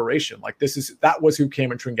some aberration. That was who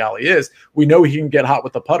Cameron Tringale is. We know he can get hot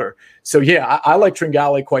with the putter. So yeah, I like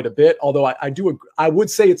Tringale quite a bit, although I would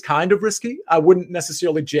say it's kind of risky. I wouldn't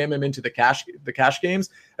necessarily jam him into the cash games.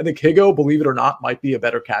 I think Higo, believe it or not, might be a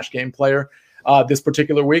better cash game player this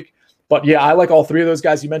particular week. But yeah, I like all 3 of those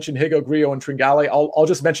guys. You mentioned Higo, Grillo, and Tringale. I'll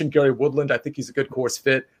just mention Gary Woodland. I think he's a good course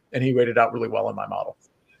fit, and he rated out really well in my model.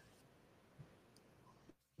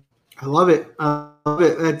 I love it.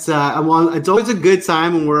 It's always a good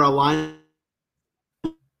time when we're aligned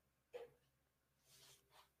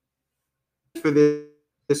for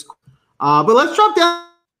this. But let's drop down.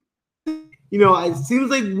 It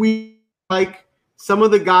seems like we like some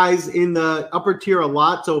of the guys in the upper tier a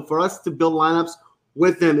lot. So for us to build lineups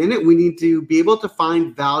with them in it, we need to be able to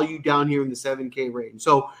find value down here in the 7K range.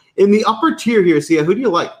 So in the upper tier here, Sia, who do you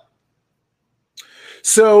like?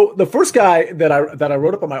 So the first guy that I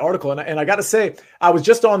wrote up on my article, and I got to say, I was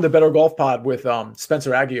just on the Better Golf Pod with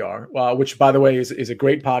Spencer Aguiar, which, by the way, is a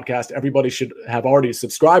great podcast. Everybody should have already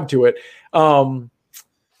subscribed to it.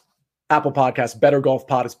 Apple Podcast, Better Golf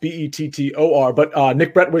Pod. It's BETTOR. But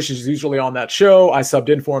Nick Bretwish is usually on that show. I subbed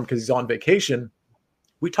in for him because he's on vacation.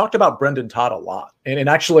 We talked about Brendan Todd a lot. And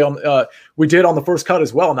actually, we did on the first cut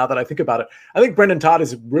as well, now that I think about it. I think Brendan Todd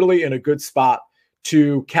is really in a good spot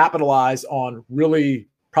to capitalize on really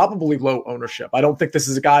probably low ownership. I don't think this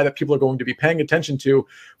is a guy that people are going to be paying attention to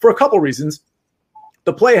for a couple reasons.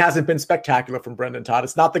 The play hasn't been spectacular from Brendan Todd.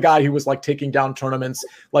 It's not the guy who was taking down tournaments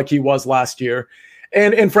like he was last year.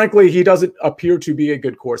 And frankly, he doesn't appear to be a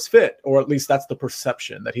good course fit, or at least that's the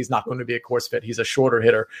perception, that he's not going to be a course fit. He's a shorter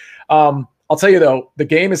hitter. I'll tell you, though, the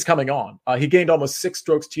game is coming on. He gained almost 6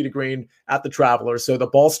 strokes tee to green at the Travelers. So the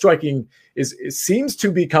ball striking seems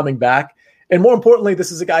to be coming back. And more importantly,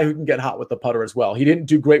 this is a guy who can get hot with the putter as well. He didn't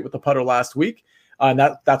do great with the putter last week. And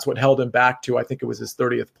that's what held him back to, I think it was his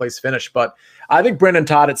 30th place finish. But I think Brendan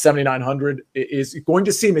Todd at 7,900 is going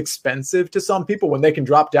to seem expensive to some people when they can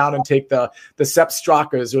drop down and take the Sepp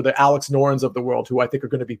Strakas or the Alex Norins of the world, who I think are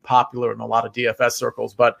going to be popular in a lot of DFS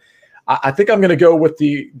circles. But I think I'm going to go with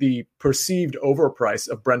the perceived overprice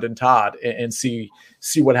of Brendan Todd and see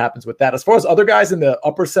what happens with that. As far as other guys in the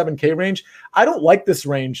upper 7K range, I don't like this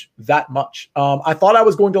range that much. I thought I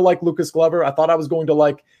was going to like Lucas Glover. I thought I was going to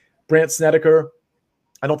like Brandt Snedeker.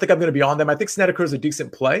 I don't think I'm going to be on them. I think Snedeker is a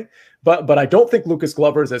decent play, but I don't think Lucas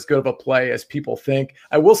Glover is as good of a play as people think.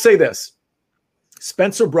 I will say this.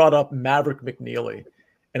 Spencer brought up Maverick McNeely.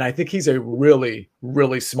 And I think he's a really,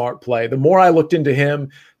 really smart play. The more I looked into him,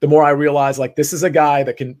 the more I realized like this is a guy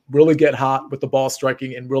that can really get hot with the ball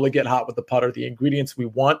striking and really get hot with the putter, the ingredients we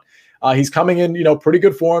want. He's coming in, pretty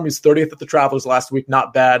good form. He's 30th at the Travelers last week.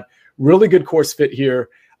 Not bad. Really good course fit here.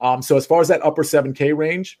 So as far as that upper 7K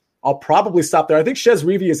range, I'll probably stop there. I think Chez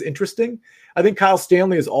Reavie is interesting. I think Kyle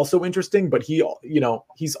Stanley is also interesting, but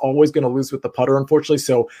he's always going to lose with the putter, unfortunately.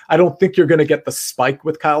 So I don't think you're going to get the spike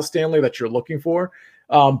with Kyle Stanley that you're looking for.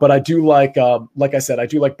 But I do like I said, I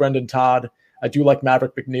do like Brendan Todd. I do like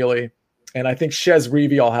Maverick McNeely. And I think Chez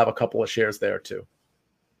Reavie, I'll have a couple of shares there too.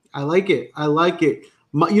 I like it. I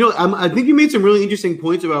think you made some really interesting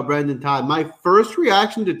points about Brendan Todd. My first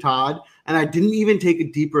reaction to Todd, and I didn't even take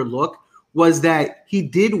a deeper look, was that he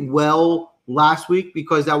did well last week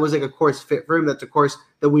because that was like a course fit for him. That's a course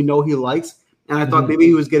that we know he likes. And I thought maybe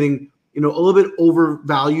he was getting, a little bit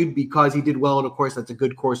overvalued because he did well in a course that's a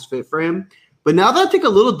good course fit for him. But now that I take a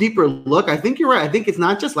little deeper look, I think you're right. I think it's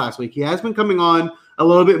not just last week. He has been coming on a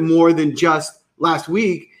little bit more than just last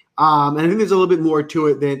week. And I think there's a little bit more to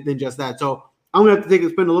it than just that. So I'm going to have to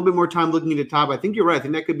spend a little bit more time looking at the top. I think you're right. I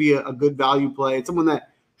think that could be a good value play. It's someone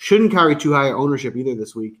that shouldn't carry too high ownership either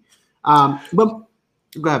this week. But go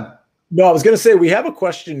ahead. No, I was going to say we have a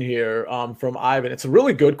question here from Ivan. It's a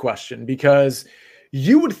really good question because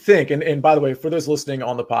you would think, and by the way, for those listening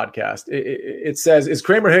on the podcast, it says, is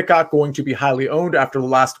Kramer Hickok going to be highly owned after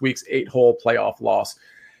last week's 8-hole playoff loss?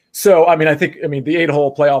 So, I think the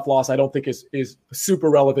 8-hole playoff loss, I don't think is super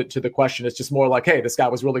relevant to the question. It's just more like, hey, this guy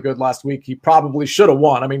was really good last week. He probably should have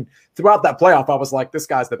won. Throughout that playoff, I was like, this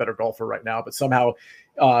guy's the better golfer right now. But somehow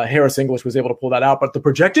Harris English was able to pull that out. But the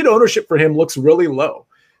projected ownership for him looks really low.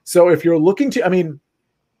 So if you're looking to,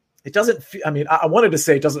 it doesn't. I wanted to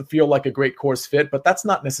say it doesn't feel like a great course fit, but that's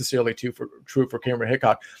not necessarily true for Kramer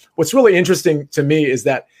Hickok. What's really interesting to me is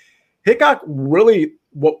that Hickok really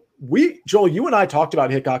Joel, you and I talked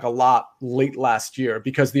about Hickok a lot late last year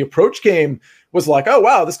because the approach game was like, oh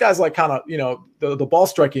wow, this guy's like kind of the ball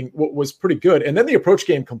striking was pretty good, and then the approach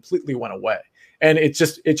game completely went away, and it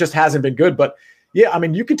just hasn't been good. But yeah,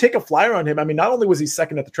 you could take a flyer on him. Not only was he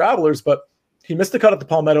second at the Travelers, but he missed the cut at the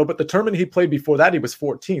Palmetto, but the tournament he played before that, he was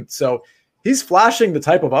 14th. So he's flashing the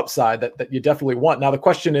type of upside that you definitely want. Now, the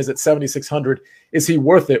question is at 7,600, is he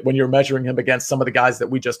worth it when you're measuring him against some of the guys that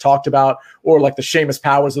we just talked about, or like the Seamus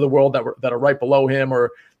Powers of the world that are right below him,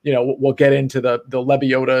 or, we'll get into the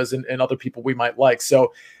Lebiotas and other people we might like.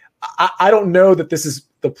 So I don't know that this is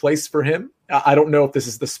the place for him. I don't know if this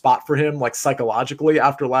is the spot for him, like psychologically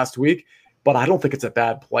after last week, but I don't think it's a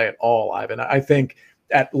bad play at all, Ivan. I think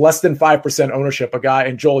at less than 5% ownership, a guy,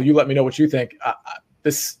 and Joel, you let me know what you think.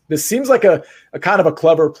 This seems like a kind of a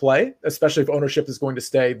clever play, especially if ownership is going to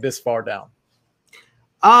stay this far down.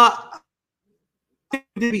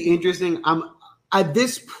 It'd be interesting. At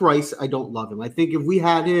this price, I don't love him. I think if we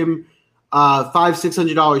had him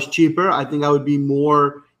 $500-600 cheaper, I think I would be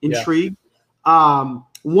more intrigued. Yeah.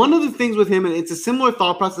 One of the things with him, and it's a similar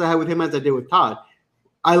thought process I had with him as I did with Todd.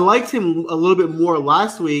 I liked him a little bit more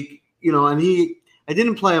last week, and I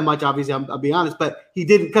didn't play him much, obviously, I'll be honest, but he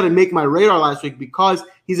did kind of make my radar last week because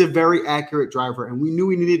he's a very accurate driver, and we knew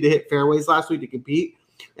we needed to hit fairways last week to compete,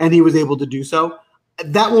 and he was able to do so.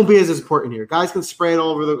 That won't be as important here. Guys can spray it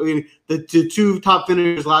all over the two top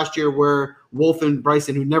finishers last year were Wolf and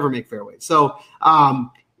Bryson, who never make fairways. So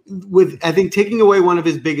with, I think, taking away one of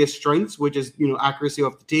his biggest strengths, which is, accuracy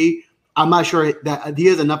off the tee, I'm not sure that he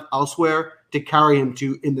has enough elsewhere to carry him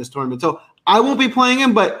in this tournament. So I won't be playing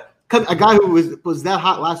him, but a guy who was that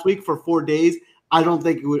hot last week for 4 days, I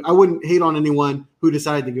wouldn't hate on anyone who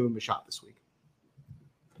decided to give him a shot this week.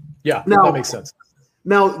 Yeah, that makes sense.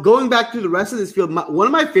 Now, going back to the rest of this field, one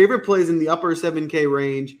of my favorite plays in the upper 7K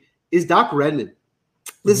range is Doc Redman.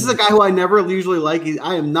 This is a guy who I never usually like.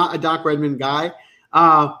 I am not a Doc Redman guy.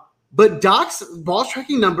 But Doc's ball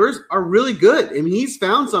striking numbers are really good. He's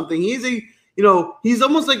found something. He's he's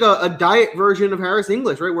almost like a diet version of Harris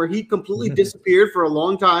English, right? Where he completely disappeared for a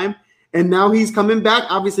long time. And now he's coming back,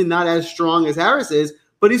 obviously not as strong as Harris is,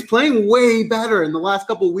 but he's playing way better. In the last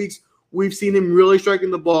couple of weeks, we've seen him really striking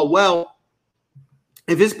the ball well.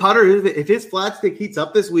 If his flat stick heats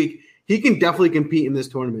up this week, he can definitely compete in this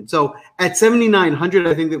tournament. So at 7,900,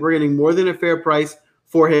 I think that we're getting more than a fair price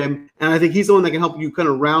for him. And I think he's the one that can help you kind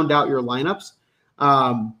of round out your lineups.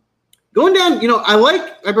 Going down,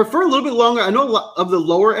 I prefer a little bit longer. I know a lot of the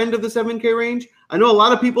lower end of the 7K range. I know a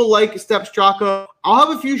lot of people like Step Straka. I'll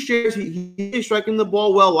have a few shares. He is striking the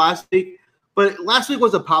ball well last week, but last week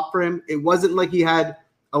was a pop for him. It wasn't like he had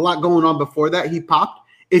a lot going on before that. He popped.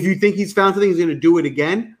 If you think he's found something, he's going to do it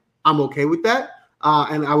again, I'm okay with that.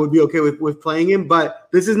 and I would be okay with playing him. But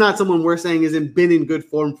this is not someone we're saying hasn't been in good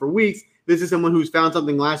form for weeks. This is someone who's found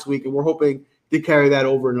something last week, and we're hoping to carry that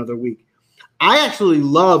over another week. I actually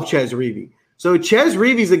love Ches Reavie. So Ches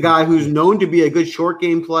Reavie's a guy who's known to be a good short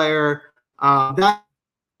game player. But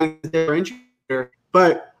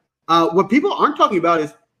what people aren't talking about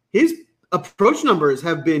is his approach numbers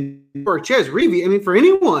have been, for Ches Reavie, I mean, for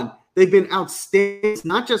anyone, they've been outstanding. It's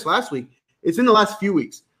not just last week. It's in the last few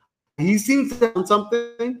weeks. He seems to have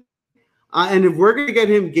something. And if we're going to get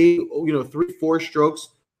him game, 3-4 strokes,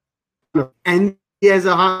 and he has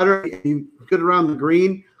a hotter, good around the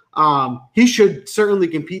green, he should certainly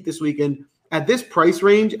compete this weekend. At this price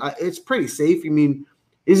range, it's pretty safe. I mean,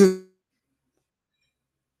 this is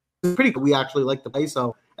pretty good. We actually like the play.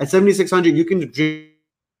 So at 7,600, you can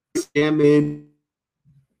jam in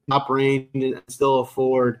top range and still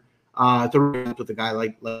afford to run with a guy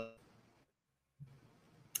like.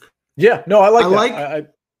 Yeah, no, I like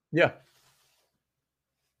that. Yeah.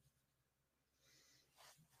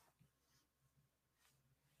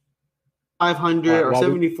 $500 or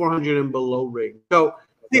 7,400 and below rig. So,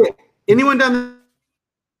 yeah, anyone down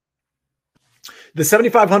the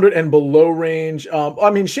 7,500 and below range? I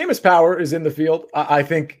mean, Seamus Power is in the field. I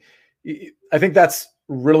think that's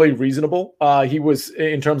really reasonable. He was,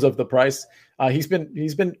 in terms of the price. He's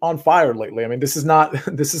been on fire lately. I mean, this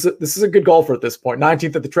is a good golfer at this point.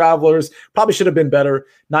 19th at the Travelers, probably should have been better.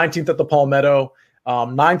 19th at the Palmetto.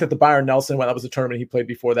 9th at the Byron Nelson. Well, that was a tournament he played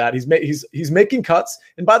before that. He's making cuts.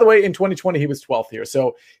 And by the way, in 2020, he was 12th here.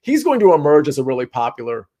 So he's going to emerge as a really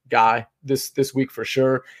popular guy this week for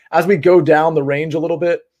sure. As we go down the range a little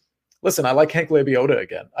bit, listen, I like Hank Lebioda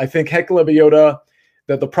again. I think Hank Lebioda,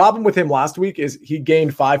 the problem with him last week is he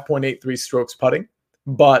gained 5.83 strokes putting,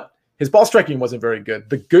 but his ball striking wasn't very good.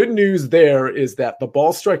 The good news there is that the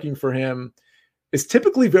ball striking for him is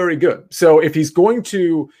typically very good. So if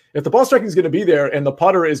the ball striking is going to be there and the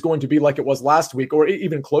putter is going to be like it was last week or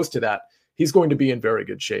even close to that, he's going to be in very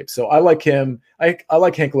good shape. So I like him. I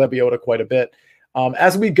like Hank Lebioda quite a bit.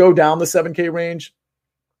 As we go down the 7K range,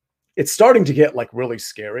 it's starting to get like really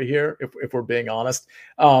scary here. If we're being honest,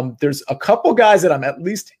 there's a couple guys that I'm at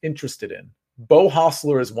least interested in. Beau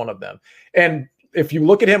Hossler is one of them. And if you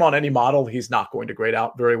look at him on any model, he's not going to grade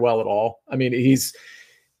out very well at all. I mean, it's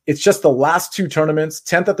just the last two tournaments,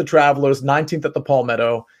 10th at the Travelers, 19th at the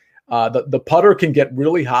Palmetto. The putter can get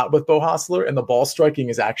really hot with Beau Hossler, and the ball striking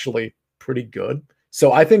is actually pretty good.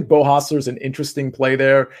 So I think Beau Hossler is an interesting play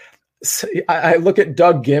there. I look at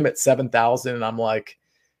Doug Ghim at 7,000, and I'm like,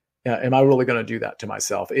 yeah, am I really going to do that to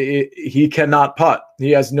myself? He cannot putt.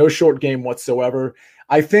 He has no short game whatsoever.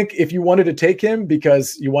 I think if you wanted to take him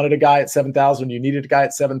because you wanted a guy at 7,000, you needed a guy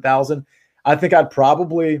at 7,000, I think I'd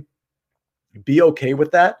probably be okay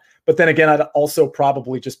with that. But then again, I'd also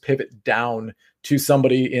probably just pivot down to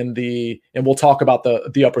somebody in and we'll talk about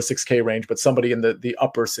the upper 6K range, but somebody in the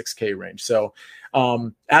upper 6K range. So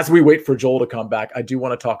as we wait for Joel to come back, I do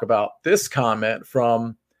want to talk about this comment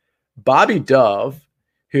from Bobby Dove,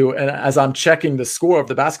 who, and as I'm checking the score of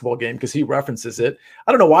the basketball game, because he references it,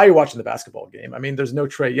 I don't know why you're watching the basketball game. I mean, there's no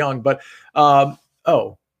Trae Young, but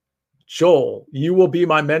Joel, you will be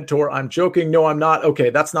my mentor. I'm joking. No, I'm not.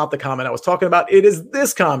 Okay, that's not the comment I was talking about. It is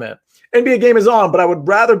this comment. NBA game is on, but I would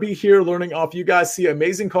rather be here learning off you guys. See,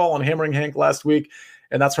 amazing call on Hammering Hank last week,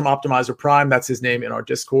 and that's from Optimizer Prime. That's his name in our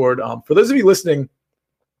Discord. For those of you listening,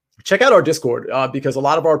 check out our Discord because a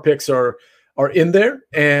lot of our picks are in there,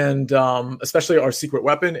 and especially our secret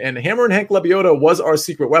weapon. And Hammer and Hank Lebioda was our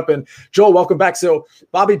secret weapon. Joel, welcome back. So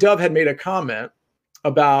Bobby Dove had made a comment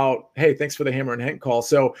about, hey, thanks for the Hammer and Hank call.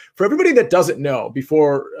 So for everybody that doesn't know,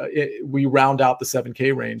 before we round out the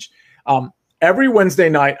 7K range, every Wednesday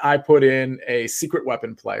night I put in a secret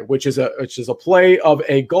weapon play, which is a play of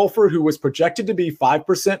a golfer who was projected to be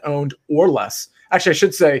 5% owned or less. Actually, I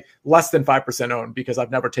should say less than 5% owned because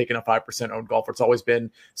I've never taken a 5% owned golfer. It's always been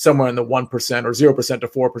somewhere in the 1% or 0% to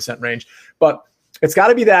 4% range. But it's got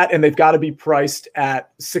to be that, and they've got to be priced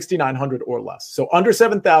at 6,900 or less. So under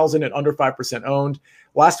 7,000 and under 5% owned.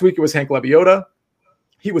 Last week it was Hank Lebioda.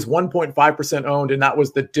 He was 1.5% owned, and that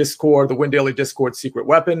was the Discord, the Win Daily Discord secret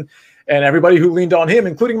weapon. And everybody who leaned on him,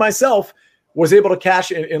 including myself, was able to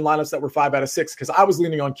cash in lineups that were 5 out of 6 because I was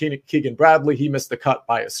leaning on Keegan Bradley. He missed the cut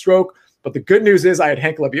by a stroke. But the good news is I had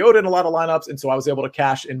Hank Lebioda in a lot of lineups, and so I was able to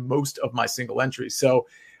cash in most of my single entries. So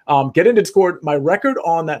get into Discord. My record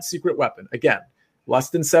on that secret weapon, again,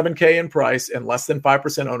 less than 7K in price and less than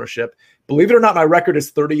 5% ownership. Believe it or not, my record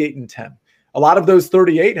is 38-10. A lot of those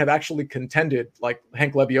 38 have actually contended like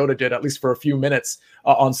Hank Lebioda did, at least for a few minutes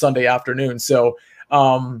on Sunday afternoon. So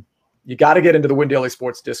you got to get into the Win Daily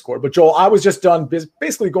Sports Discord. But Joel, I was just done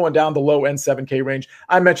basically going down the low end 7K range.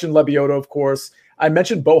 I mentioned Lebioda, of course. I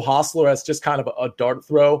mentioned Bo Hostler as just kind of a dart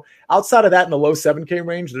throw. Outside of that, in the low 7K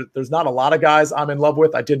range, there's not a lot of guys I'm in love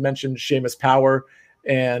with. I did mention Seamus Power,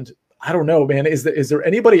 and I don't know, man. Is there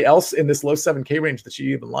anybody else in this low 7K range that you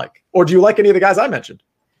even like? Or do you like any of the guys I mentioned?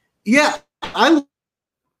 Yeah, I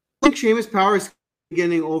think Seamus Power is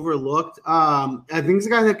getting overlooked. I think he's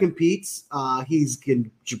a guy that competes. He's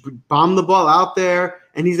can bomb the ball out there,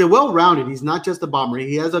 and he's a well-rounded. He's not just a bomber.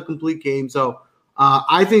 He has a complete game. So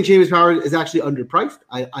I think Seamus Power is actually underpriced.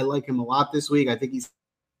 I like him a lot this week. I think he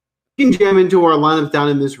can jam into our lineups down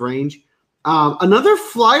in this range. Another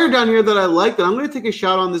flyer down here that I like that I'm going to take a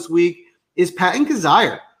shot on this week is Patton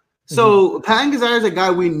Kizzire. So Patton Kizzire is a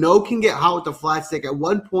guy we know can get hot with the flat stick. At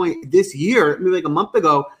one point this year, maybe like a month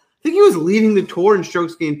ago, I think he was leading the tour in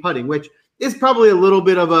strokes gained putting, which is probably a little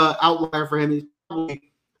bit of an outlier for him. He's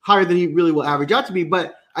probably higher than he really will average out to be,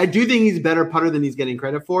 but I do think he's a better putter than he's getting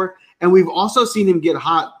credit for. And we've also seen him get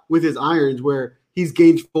hot with his irons where he's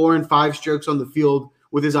gained 4 and 5 strokes on the field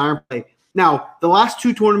with his iron play. Now, the last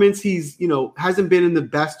 2 tournaments, he's, hasn't been in the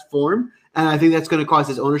best form, and I think that's going to cause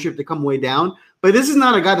his ownership to come way down. But this is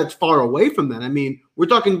not a guy that's far away from that. I mean, we're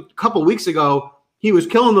talking a couple weeks ago, he was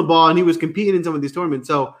killing the ball and he was competing in some of these tournaments.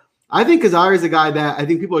 So I think Kizzire is a guy that I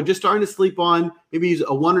think people are just starting to sleep on. Maybe he's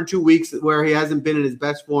a 1 or 2 weeks where he hasn't been in his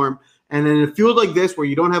best form. And in a field like this where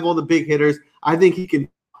you don't have all the big hitters, I think he can,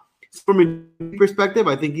 from a perspective,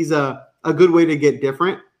 I think he's a good way to get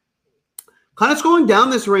different. Kind of scrolling down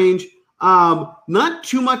this range, not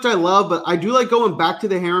too much I love, but I do like going back to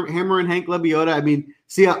the Hammer and Hank Lebioda. I mean,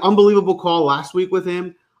 see an unbelievable call last week with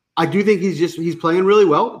him. I do think he's playing really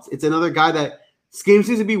well. It's another guy that game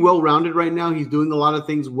seems to be well-rounded right now. He's doing a lot of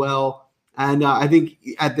things well. And I think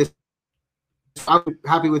at this, I'm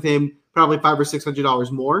happy with him, probably $500 or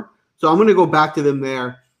 $600 more. So I'm going to go back to them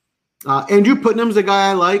there. Andrew Putnam's a guy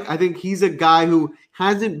I like. I think he's a guy who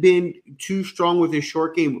hasn't been too strong with his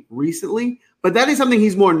short game recently, but that is something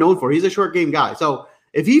he's more known for. He's a short game guy. So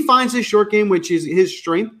if he finds his short game, which is his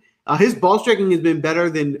strength, his ball striking has been better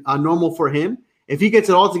than normal for him. If he gets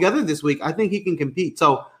it all together this week, I think he can compete.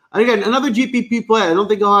 So again, another GPP play. I don't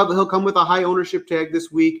think he'll come with a high ownership tag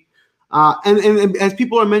this week. And as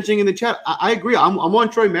people are mentioning in the chat, I agree. I'm on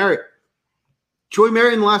Troy Merritt. Troy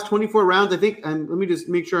Merritt in the last 24 rounds, I think, and let me just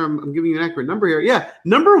make sure I'm giving you an accurate number here. Yeah,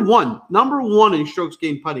 number one in strokes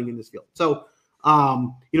gained putting in this field. So,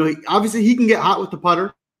 obviously he can get hot with the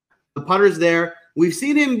putter. The putter's there. We've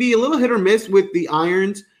seen him be a little hit or miss with the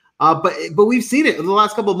irons, but we've seen it in the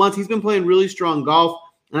last couple of months. He's been playing really strong golf,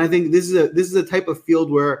 and I think this is a type of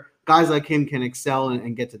field where guys like him can excel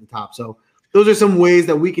and get to the top. So those are some ways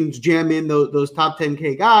that we can jam in those top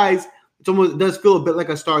 10K guys. It does feel a bit like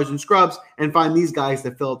a stars and scrubs, and find these guys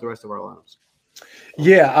that fill out the rest of our lineups.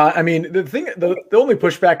 Yeah, I mean the only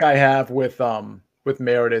pushback I have with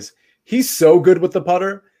Merritt is he's so good with the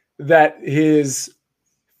putter that his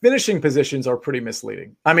finishing positions are pretty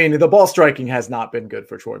misleading. I mean, the ball striking has not been good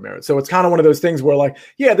for Troy Merritt, so it's kind of one of those things where like,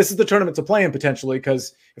 yeah, this is the tournament to play in potentially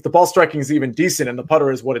because if the ball striking is even decent and the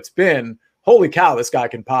putter is what it's been, holy cow, this guy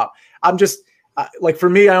can pop. I'm just. Like for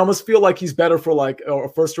me, I almost feel like he's better for like a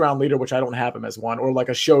first round leader, which I don't have him as one, or like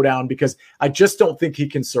a showdown because I just don't think he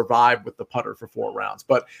can survive with the putter for 4 rounds.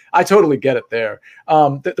 But I totally get it there.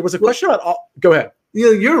 There was a question about. Go ahead.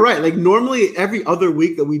 Yeah, you're right. Like normally every other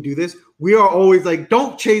week that we do this, we are always like,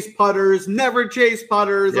 don't chase putters, never chase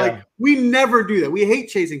putters. Yeah. Like we never do that. We hate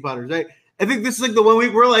chasing putters, right? I think this is like the one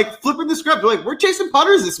week we're like flipping the script. We're like, we're chasing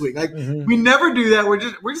putters this week. Like we never do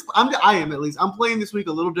that. I am at least. I'm playing this week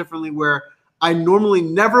a little differently where I normally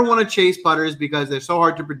never want to chase putters because they're so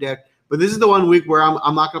hard to predict. But this is the one week where I'm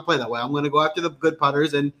not going to play that way. I'm going to go after the good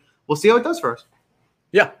putters, and we'll see how it does for us.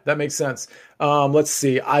 Yeah, that makes sense. Let's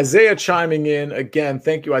see. Isaiah chiming in again.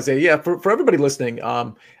 Thank you, Isaiah. Yeah, for everybody listening,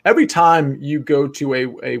 every time you go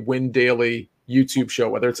to a Win Daily YouTube show,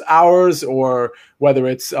 whether it's ours or whether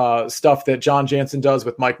it's stuff that John Jansen does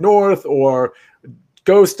with Mike North or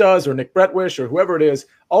Ghost does or Nick Bretwish or whoever it is,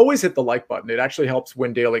 always hit the like button. It actually helps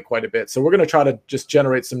Win Daily quite a bit. So we're going to try to just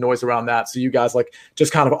generate some noise around that. So you guys like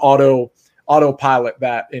just kind of autopilot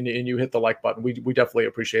that and you hit the like button. We definitely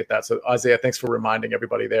appreciate that. So Isaiah, thanks for reminding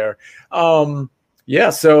everybody there. So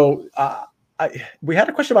we had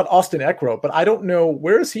a question about Austin Eckroat, but I don't know,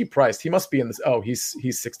 where is he priced? He must be in this. Oh, he's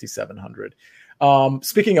 6,700.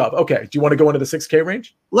 Speaking of, okay, do you want to go into the 6K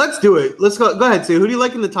range? Let's do it. Let's go. Go ahead, Sue. Who do you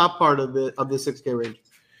like in the top part of the 6K range?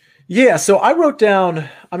 Yeah, so I wrote down,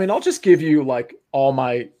 I mean, I'll just give you like all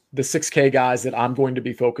the 6K guys that I'm going to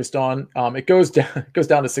be focused on. It goes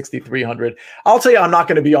down to 6,300. I'll tell you, I'm not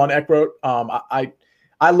going to be on Eckroat. I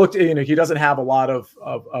I looked, he doesn't have a lot of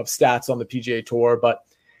stats on the PGA Tour, but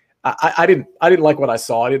I didn't like what I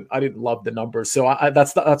saw. I didn't love the numbers. So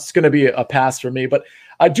that's going to be a pass for me, but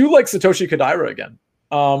I do like Satoshi Kodaira again.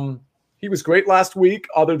 He was great last week,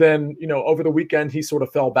 other than, over the weekend, he sort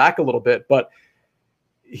of fell back a little bit, but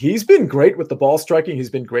he's been great with the ball striking. He's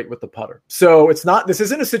been great with the putter. So this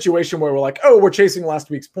isn't a situation where we're like, oh, we're chasing last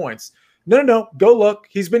week's points. No. Go look.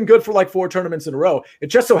 He's been good for like 4 tournaments in a row. It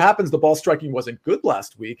just so happens the ball striking wasn't good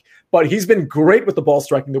last week, but he's been great with the ball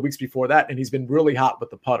striking the weeks before that. And he's been really hot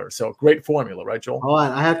with the putter. So great formula, right, Joel? Hold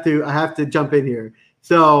on. I have to jump in here.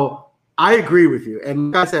 So I agree with you.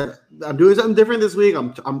 And like I said, I'm doing something different this week.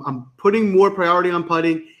 I'm putting more priority on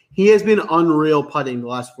putting. He has been unreal putting the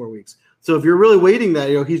last 4 weeks. So if you're really waiting that,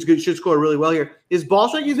 should score really well here. His ball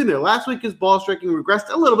striking is in there. Last week, his ball striking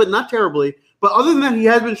regressed a little bit, not terribly. But other than that, he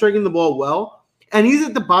has been striking the ball well. And he's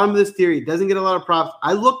at the bottom of this tier. He doesn't get a lot of props.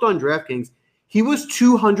 I looked on DraftKings. He was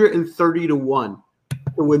 230 to 1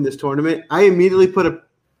 to win this tournament. I immediately put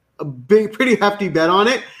a big, pretty hefty bet on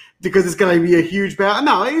it because it's going to be a huge bet.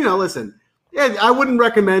 No, listen. Yeah, I wouldn't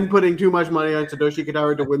recommend putting too much money on Satoshi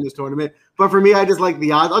Kodaira to win this tournament. But for me, I just like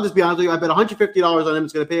the odds. I'll just be honest with you. I bet $150 on him.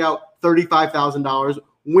 It's going to pay out $35,000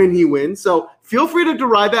 when he wins. So feel free to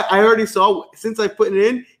ride that. I already saw, since I put it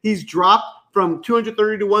in, he's dropped from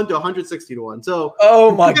 230 to 1 to 160 to 1. So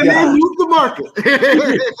oh my God, move the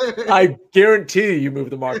market. I guarantee you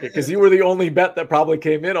moved the market because you were the only bet that probably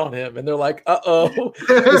came in on him. And they're like,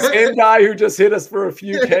 the same guy who just hit us for a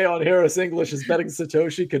few K on Harris English is betting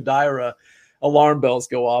Satoshi Kodaira. Alarm bells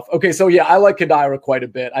go off. Okay, so yeah, I like Kodaira quite a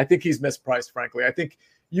bit. I think he's mispriced, frankly. I think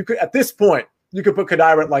you could, at this point, you could put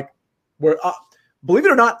Kodaira at like where, believe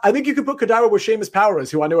it or not, I think you could put Kodaira where Seamus Power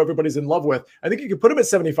is, who I know everybody's in love with. I think you could put him at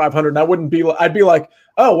 7,500, and I'd be like,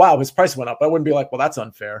 oh wow, his price went up. I wouldn't be like, well, that's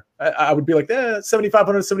unfair. I would be like,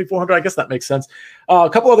 7,500, 7,400. I guess that makes sense. A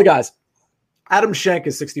couple other guys. Adam Schenk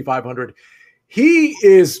is 6,500. He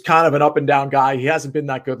is kind of an up and down guy. He hasn't been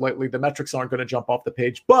that good lately. The metrics aren't going to jump off the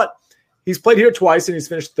page, but he's played here twice and he's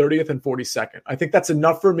finished 30th and 42nd. I think that's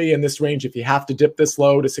enough for me in this range. If you have to dip this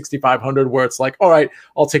low to 6,500, where it's like, all right,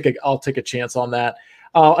 I'll take a chance on that.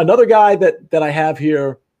 Another guy that I have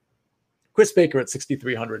here, Chris Baker at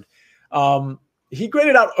 6,300. He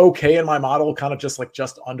graded out okay in my model, kind of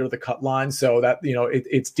just under the cut line. So that,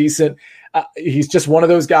 it's decent. He's just one of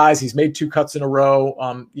those guys. He's made 2 cuts in a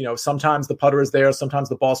row. Sometimes the putter is there. Sometimes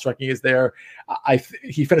the ball striking is there.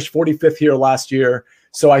 He finished 45th here last year.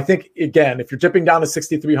 So I think, again, if you're dipping down to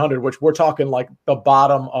 6,300, which we're talking like the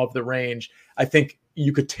bottom of the range, I think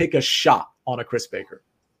you could take a shot on a Chris Baker.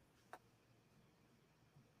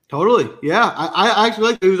 Totally. Yeah. I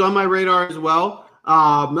actually like, he was on my radar as well.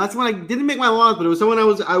 That's when I didn't make my launch, but it was someone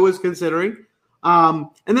I was considering. And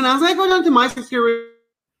then as I go down to my 6-year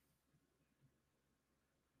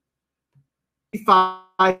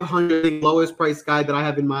 500 lowest price guy that I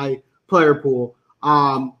have in my player pool.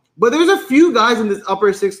 But there's a few guys in this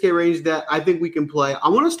upper 6K range that I think we can play. I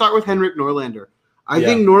want to start with Henrik Norlander. I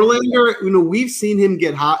think Norlander, we've seen him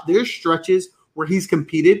get hot. There's stretches where he's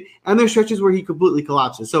competed, and there's stretches where he completely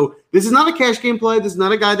collapses. So this is not a cash game play. This is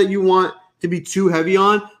not a guy that you want to be too heavy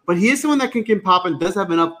on, but he is someone that can pop and does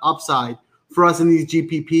have enough upside for us in these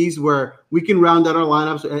GPPs where we can round out our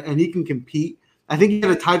lineups and he can compete. I think he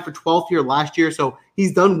had a tied for 12th here last year, so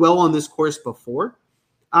he's done well on this course before.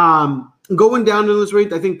 Going down to this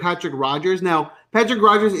range, I think Patrick Rogers. Now, Patrick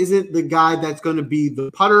Rogers isn't the guy that's going to be the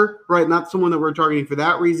putter, right? Not someone that we're targeting for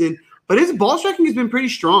that reason. But his ball striking has been pretty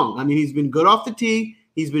strong. I mean, he's been good off the tee.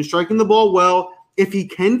 He's been striking the ball well. If he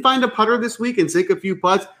can find a putter this week and sink a few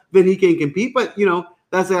putts, then he can compete. But,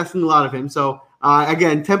 that's asking a lot of him. So,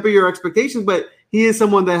 again, temper your expectations. But he is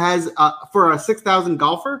someone that has, for a 6,000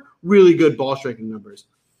 golfer, really good ball striking numbers.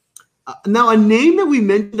 Now, a name that we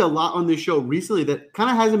mentioned a lot on this show recently that kind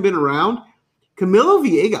of hasn't been around, Camilo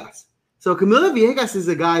Villegas. So Camilo Villegas is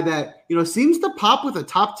a guy that, seems to pop with a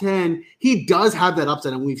top 10. He does have that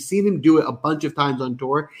upside, and we've seen him do it a bunch of times on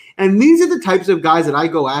tour. And these are the types of guys that I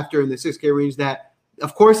go after in the 6K range that,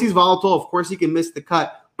 of course, he's volatile. Of course, he can miss the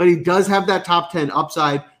cut, but he does have that top 10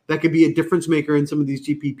 upside that could be a difference maker in some of these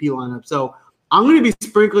GPP lineups. So I'm going to be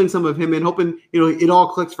sprinkling some of him and hoping, it all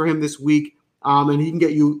clicks for him this week. And he can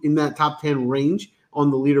get you in that top 10 range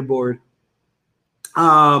on the leaderboard.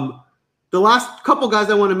 The last couple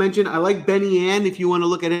guys I want to mention, I like Benny Ann. If you want to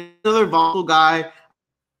look at another volatile guy,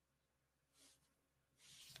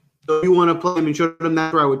 so you want to play him and show him,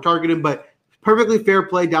 that's where I would target him. But perfectly fair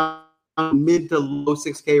play down mid to low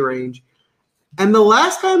 6K range. And the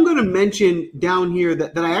last guy I'm going to mention down here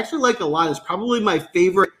that I actually like a lot is probably my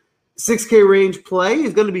favorite 6K range play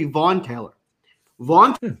is going to be Vaughn Taylor.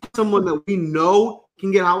 Vaughn is someone that we know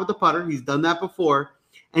can get hot with the putter. He's done that before.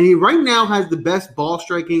 And he right now has the best ball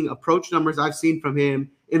striking approach numbers I've seen from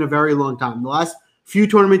him in a very long time. The last few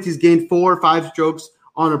tournaments, he's gained 4 or 5 strokes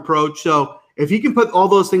on approach. So if he can put all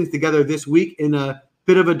those things together this week in a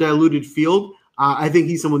bit of a diluted field, I think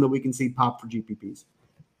he's someone that we can see pop for GPPs.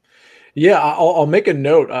 Yeah, I'll make a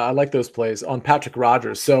note. I like those plays on Patrick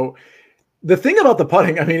Rodgers. So the thing about the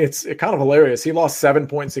putting, I mean, it's kind of hilarious. He lost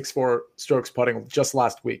 7.64 strokes putting just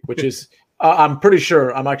last week, which is, I'm pretty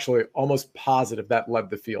sure, I'm actually almost positive that led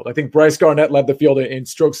the field. I think Bryce Garnett led the field in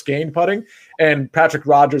strokes gained putting, and Patrick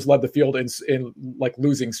Rodgers led the field in like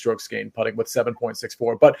losing strokes gained putting with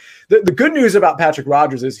 7.64. But the good news about Patrick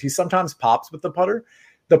Rodgers is he sometimes pops with the putter.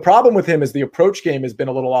 The problem with him is the approach game has been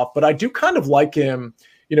a little off, but I do kind of like him.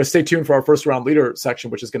 Stay tuned for our first round leader section,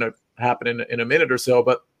 which is going to happen in a minute or so.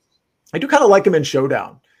 But I do kind of like him in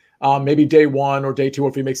showdown, maybe day 1 or day 2, or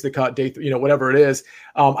if he makes the cut, day 3, whatever it is.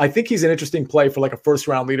 I think he's an interesting play for like a first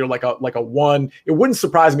round leader, like a 1. It wouldn't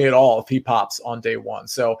surprise me at all if he pops on day 1.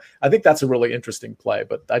 So I think that's a really interesting play.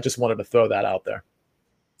 But I just wanted to throw that out there.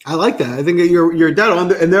 I like that. I think that you're dead on.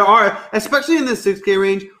 And there are, especially in the 6K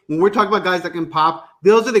range, when we're talking about guys that can pop,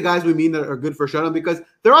 those are the guys we mean that are good for showdown because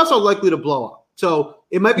they're also likely to blow up. So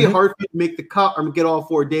it might be hard for you to make the cut or get all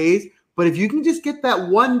 4 days, but if you can just get that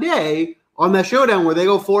one day on that showdown where they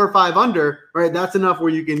go 4 or 5 under, right, that's enough where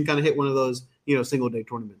you can kind of hit one of those, single day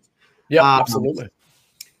tournaments. Yeah, absolutely.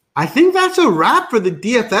 I think that's a wrap for the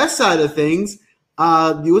DFS side of things.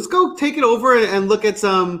 Let's go take it over and look at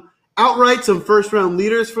some first round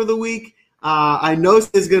leaders for the week. I know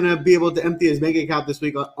is going to be able to empty his bank account this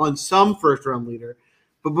week on some first round leader.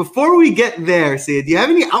 But before we get there, Sia, do you have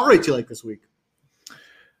any outrights you like this week?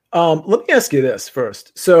 Let me ask you this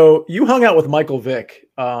first. So you hung out with Michael Vick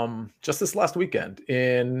just this last weekend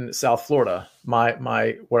in South Florida,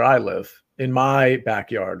 my where I live, in my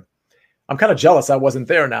backyard. I'm kind of jealous I wasn't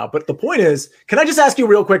there now. But the point is, can I just ask you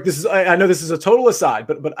real quick? I know this is a total aside,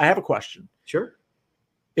 but I have a question. Sure.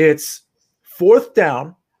 It's 4th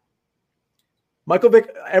down. Michael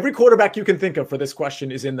Vick, every quarterback you can think of for this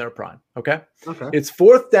question is in their prime. Okay. It's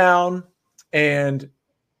 4th down and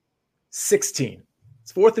 16.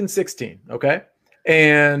 It's 4th and 16. Okay.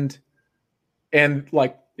 And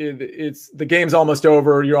like it's the game's almost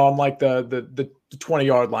over. You're on like the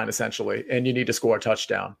 20-yard line essentially, and you need to score a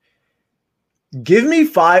touchdown. Give me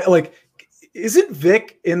 5. Like, isn't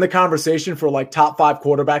Vick in the conversation for like top 5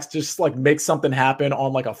 quarterbacks? Just like make something happen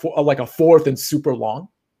on like a 4th and super long.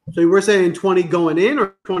 So you were saying 20 going in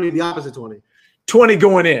or 20 the opposite 20? 20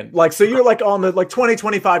 going in. Like, so you're like on the like 20,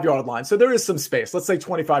 25-yard line. So there is some space. Let's say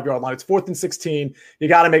 25-yard line. It's 4th and 16. You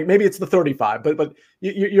got to make, maybe it's the 35, but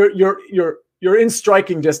you're in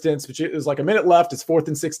striking distance, which is like a minute left. It's 4th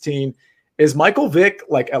and 16. Is Michael Vick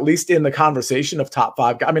like at least in the conversation of top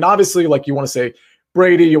 5 guys? I mean, obviously, like you want to say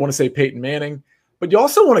Brady, you want to say Peyton Manning, but you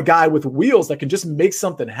also want a guy with wheels that can just make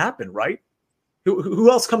something happen, right? Who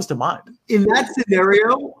else comes to mind? In that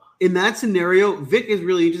scenario, Vick is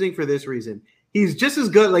really interesting for this reason. He's just as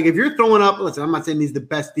good. Like if you're throwing up, listen, I'm not saying he's the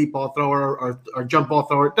best deep ball thrower or jump ball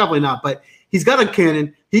thrower, definitely not. But he's got a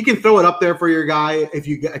cannon. He can throw it up there for your guy if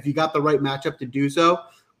you got the right matchup to do so.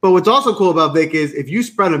 But what's also cool about Vick is if you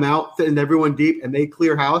spread him out and everyone deep and they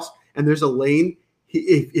clear house and there's a lane,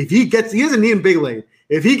 he doesn't need a big lane.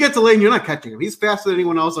 If he gets a lane, you're not catching him. He's faster than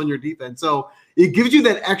anyone else on your defense. So it gives you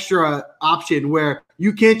that extra option where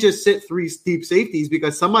you can't just sit 3 deep safeties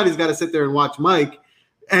because somebody's got to sit there and watch Mike.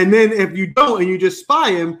 And then if you don't and you just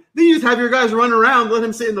spy him, then you just have your guys run around, let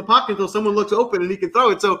him sit in the pocket until someone looks open and he can throw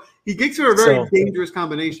it. So he gets you a very dangerous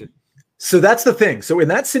combination. So that's the thing. So in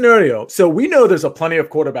that scenario, so we know there's a plenty of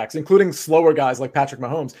quarterbacks, including slower guys like Patrick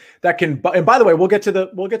Mahomes, that can. And by the way, we'll get to the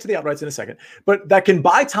outrights in a second, but that can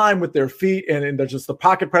buy time with their feet and there's just the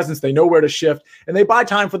pocket presence. They know where to shift, and they buy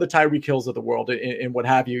time for the Tyreek Hills of the world and what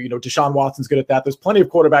have you. You know, Deshaun Watson's good at that. There's plenty of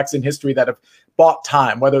quarterbacks in history that have bought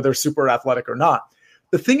time, whether they're super athletic or not.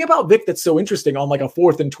 The thing about Vick that's so interesting on like a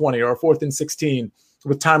 4th and 20 or a 4th and 16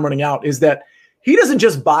 with time running out is that he doesn't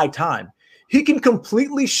just buy time. He can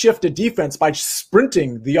completely shift a defense by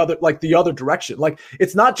sprinting the other direction. Like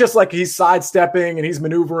it's not just like he's sidestepping and he's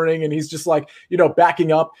maneuvering and he's just like,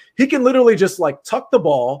 backing up. He can literally just like tuck the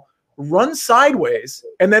ball, run sideways,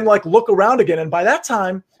 and then like look around again. And by that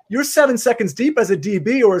time, you're 7 seconds deep as a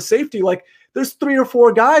DB or a safety. Like there's 3 or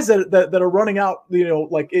 4 guys that are running out,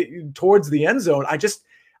 towards the end zone.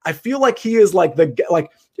 I feel like he is like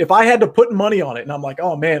if I had to put money on it and I'm like,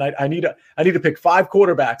 oh man, I need to pick 5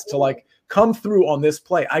 quarterbacks to like come through on this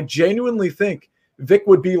play. I genuinely think Vick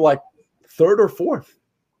would be like 3rd or 4th.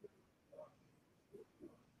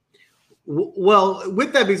 Well,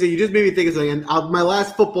 with that being said, you just made me think of something. And my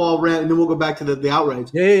last football rant, and then we'll go back to the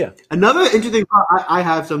outrights. Yeah. Another interesting part I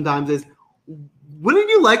have sometimes is, wouldn't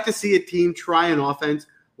you like to see a team try an offense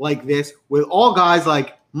like this with all guys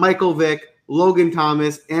like Michael Vick, Logan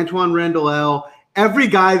Thomas, Antoine Randall, every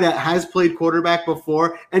guy that has played quarterback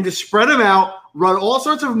before, and just spread them out, run all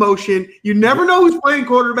sorts of motion. You never know who's playing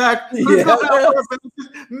quarterback. Who's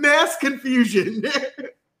mass confusion.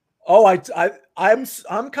 Oh,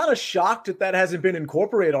 I'm kind of shocked that hasn't been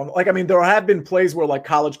incorporated on. Like, I mean, there have been plays where like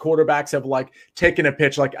college quarterbacks have like taken a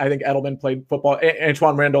pitch. Like I think Edelman played football.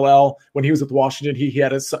 Antoine Randall, when he was with Washington, he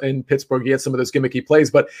had in Pittsburgh. He had some of those gimmicky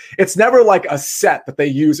plays, but it's never like a set that they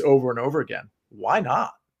use over and over again. Why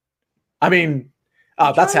not? I mean,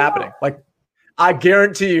 that's happening. Like, I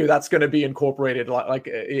guarantee you that's going to be incorporated like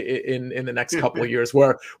in the next couple of years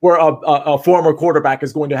where a former quarterback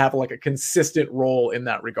is going to have like a consistent role in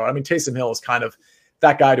that regard. I mean, Taysom Hill is kind of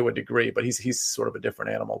that guy to a degree, but he's sort of a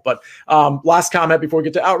different animal. But last comment before we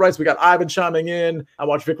get to outrights, we got Ivan chiming in. I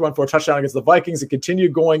watched Vic run for a touchdown against the Vikings and continue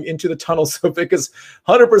going into the tunnel. So Vic is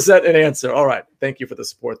 100% an answer. All right. Thank you for the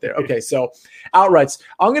support there. Okay. So outrights,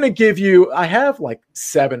 I'm going to give you, I have like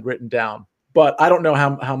 7 written down, but I don't know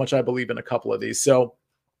how much I believe in a couple of these. So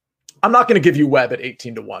I'm not going to give you Webb at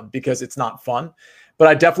 18-1 because it's not fun. But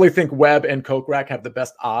I definitely think Webb and Kokrak have the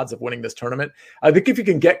best odds of winning this tournament. I think if you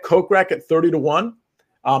can get Kokrak at 30-1,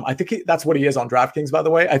 I think that's what he is on DraftKings, by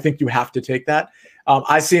the way. I think you have to take that.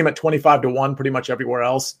 I see him at 25-1 pretty much everywhere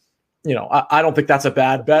else. You know, I don't think that's a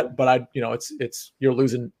bad bet, but it's you're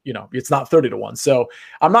losing, you know, it's not 30-1. So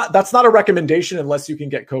that's not a recommendation unless you can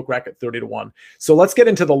get Kokrak at 30-1. So let's get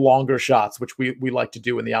into the longer shots, which we like to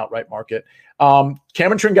do in the outright market. Cameron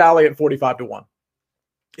Tringale at 45-1.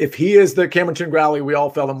 If he is the Cameron Tringale we all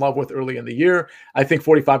fell in love with early in the year, I think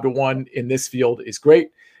 45-1 in this field is great.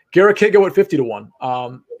 Garrett Kigo at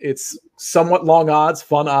 50-1. It's somewhat long odds,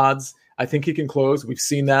 fun odds. I think he can close. We've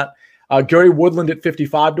seen that. Gary Woodland at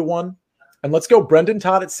 55-1. And let's go Brendan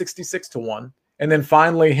Todd at 66-1. And then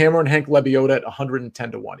finally, Hammer and Hank Lebioda at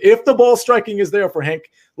 110-1. If the ball striking is there for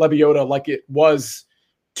Hank Lebioda like it was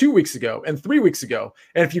 2 weeks ago and 3 weeks ago,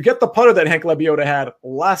 and if you get the putter that Hank Lebioda had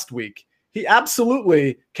last week, he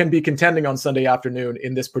absolutely can be contending on Sunday afternoon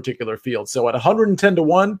in this particular field. So at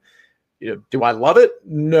 110-1, do I love it?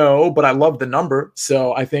 No, but I love the number.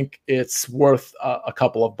 So I think it's worth a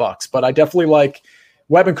couple of bucks. But I definitely like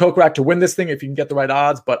Webb and Kokrak to win this thing if you can get the right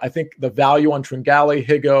odds. But I think the value on Tringale,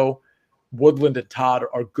 Higo, Woodland, and Todd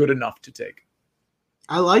are good enough to take.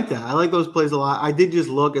 I like that. I like those plays a lot. I did just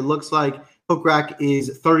look. It looks like Kokrak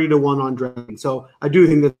is 30-1 on DraftKings. So I do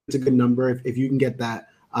think that's a good number if you can get that.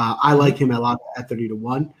 I like him a lot at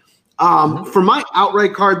 30-1. For my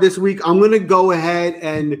outright card this week, I'm going to go ahead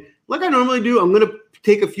and, like I normally do, I'm going to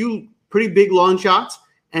take a few pretty big long shots.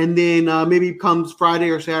 And then maybe comes Friday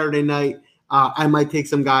or Saturday night, I might take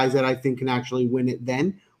some guys that I think can actually win it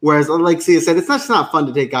then. Whereas, like Sia said, it's not fun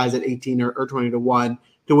to take guys at 18 or 20-1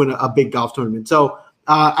 to win a big golf tournament. So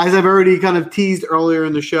as I've already kind of teased earlier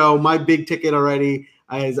in the show, my big ticket already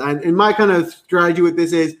and my kind of strategy with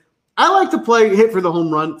this is I like to hit for the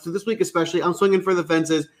home run. So this week especially, I'm swinging for the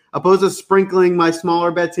fences. Opposed to sprinkling my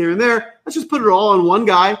smaller bets here and there, let's just put it all on one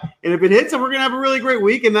guy. And if it hits, then we're going to have a really great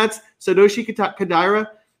week, and that's Satoshi Kodaira.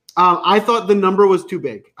 I thought the number was too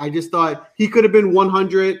big. I just thought he could have been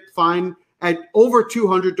 100, fine, at over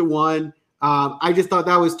 200-1. I just thought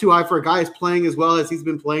that was too high for a guy who's playing as well as he's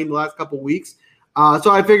been playing the last couple of weeks.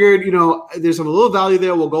 So I figured, there's a little value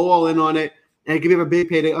there. We'll go all in on it and give him a big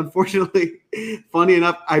payday. Unfortunately, funny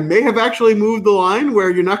enough, I may have actually moved the line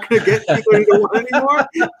where you're not going to get 200-1 anymore.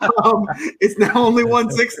 It's now only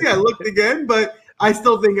 160. I looked again, but I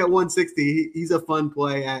still think at 160, he's a fun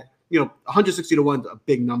play at, 160-1 is a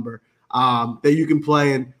big number that you can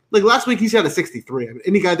play. And like last week, he's had a 63. I mean,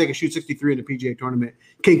 any guy that can shoot 63 in a PGA tournament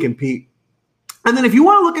can compete. And then if you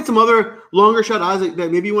want to look at some other longer shot odds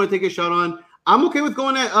that maybe you want to take a shot on, I'm okay with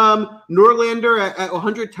going at Norlander at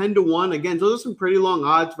 110-1. Again, those are some pretty long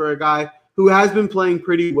odds for a guy who has been playing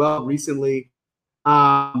pretty well recently.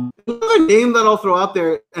 Another name that I'll throw out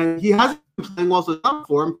there, and he hasn't been playing well, so it's not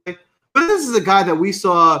for him. But this is a guy that we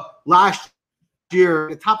saw last year,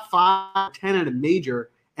 the top 5, 10 at a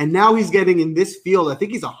major, and now he's getting in this field. I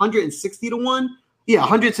think he's 160-1. Yeah,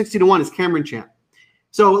 160-1 is Cameron Champ.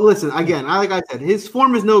 So listen, again, like I said, his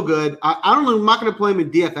form is no good. I don't know. I'm not going to play him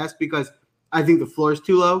in DFS because I think the floor is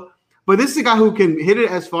too low. But this is a guy who can hit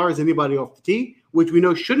it as far as anybody off the tee, which we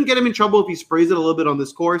know shouldn't get him in trouble if he sprays it a little bit on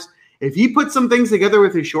this course. If he puts some things together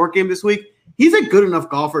with his short game this week, he's a good enough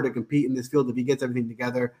golfer to compete in this field if he gets everything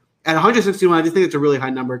together. At 161, I just think it's a really high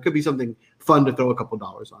number. It could be something fun to throw a couple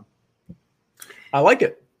dollars on. I like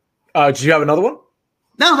it. Do you have another one?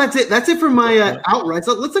 No, that's it. That's it for my outright.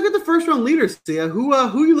 So let's look at the first round leaders. Sia. Who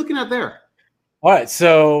are you looking at there? All right,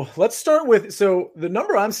 so let's start with the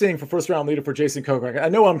number I'm seeing for first round leader for Jason Kokrak. I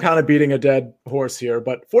know I'm kind of beating a dead horse here,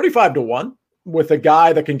 but 45-1 with a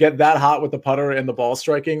guy that can get that hot with the putter and the ball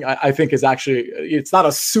striking, I think is actually, it's not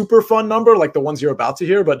a super fun number like the ones you're about to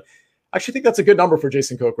hear, but I actually think that's a good number for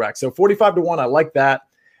Jason Kokrak. So 45-1, I like that.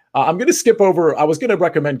 I'm going to skip over. I was going to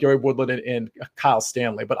recommend Gary Woodland and Kyle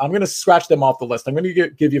Stanley, but I'm going to scratch them off the list. I'm going to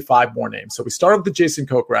give you 5 more names. So we start with the Jason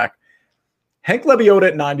Kokrak. Hank Lebioda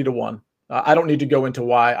at 90-1. I don't need to go into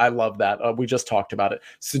why I love that. We just talked about it.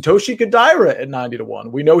 Satoshi Kodaira at 90-1.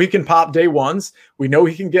 We know he can pop day ones. We know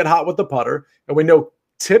he can get hot with the putter. And we know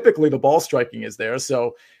typically the ball striking is there.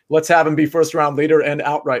 So let's have him be first round leader and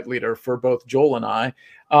outright leader for both Joel and I.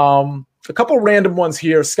 A couple random ones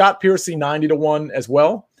here. Scott Piercy, 90-1 as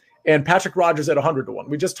well. And Patrick Rogers at 100-1.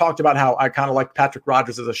 We just talked about how I kind of like Patrick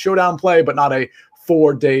Rogers as a showdown play, but not a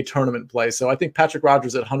 4-day tournament play. So I think Patrick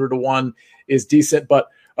Rogers at 100-1 is decent. But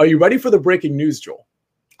are you ready for the breaking news, Joel?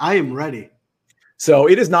 I am ready. So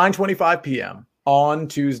it is 9:25 p.m. on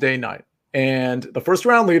Tuesday night. And the first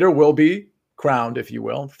round leader will be crowned, if you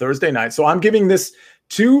will, Thursday night. So I'm giving this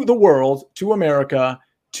to the world, to America,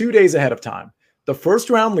 2 days ahead of time. The first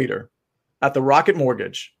round leader at the Rocket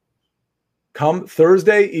Mortgage come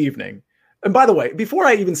Thursday evening. And by the way, before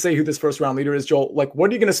I even say who this first round leader is, Joel, like, what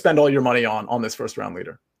are you going to spend all your money on this first round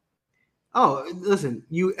leader? Oh, listen,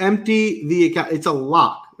 you empty the account. It's a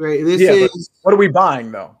lock, right? This is. What are we buying,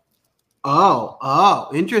 though? Oh,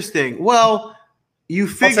 interesting. Well, you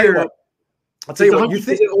figure. I'll tell you what. You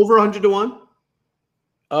think over 100-1?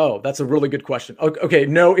 Oh, that's a really good question. Okay,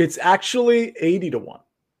 no, it's actually 80-1.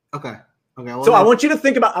 Okay. Well, so I want you to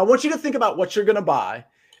think about what you're going to buy.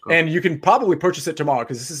 And you can probably purchase it tomorrow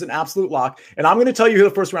because this is an absolute lock. And I'm going to tell you who the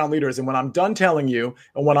first round leader is. And when I'm done telling you,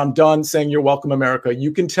 and when I'm done saying you're welcome, America,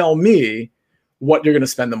 you can tell me what you're going to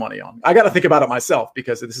spend the money on. I got to think about it myself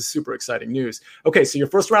because this is super exciting news. Okay, so your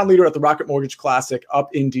first round leader at the Rocket Mortgage Classic up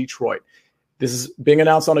in Detroit. This is being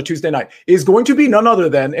announced on a Tuesday night. Is going to be none other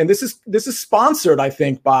than, and this is sponsored, I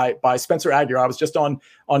think, by Spencer Aguirre. I was just on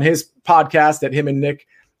his podcast that him and Nick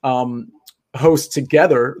host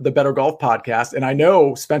together, the Better Golf Podcast. And I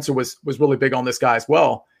know Spencer was really big on this guy as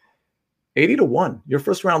well. 80-1. Your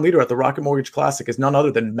first round leader at the Rocket Mortgage Classic is none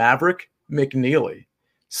other than Maverick McNealy.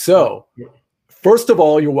 So first of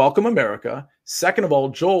all, you're welcome, America. Second of all,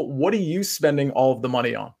 Joel, what are you spending all of the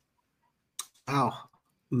money on? Oh,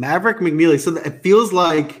 Maverick McNealy. So it feels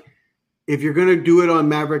like if you're going to do it on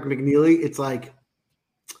Maverick McNealy, it's like,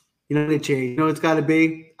 they change. It's got to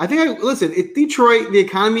be. I think listen, it's Detroit. The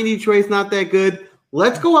economy in Detroit's not that good.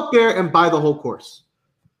 Let's go up there and buy the whole course.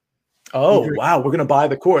 Oh, wow. We're going to buy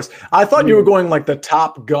the course. I thought you were going like the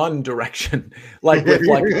Top Gun direction, like with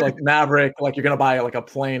like Maverick, like you're going to buy like a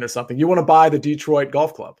plane or something. You want to buy the Detroit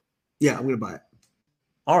Golf Club? Yeah, I'm going to buy it.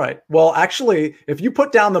 All right. Well, actually, if you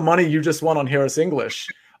put down the money you just won on Harris English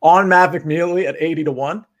on Mav McNealy at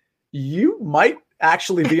 80-1, you might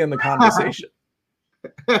actually be in the conversation.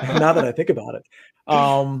 Now that I think about it.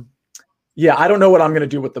 Yeah, I don't know what I'm going to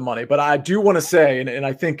do with the money, but I do want to say, and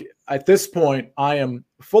I think at this point, I am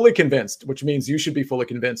fully convinced, which means you should be fully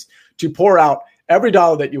convinced, to pour out every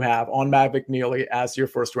dollar that you have on Mav McNealy as your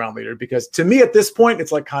first round leader. Because to me, at this point,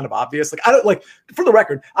 it's like kind of obvious. Like, for the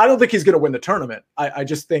record, I don't think he's going to win the tournament. I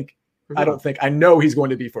just think, I know he's going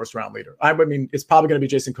to be first round leader. I mean, it's probably going to be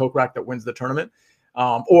Jason Kokrak that wins the tournament,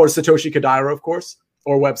 or Satoshi Kodaira, of course,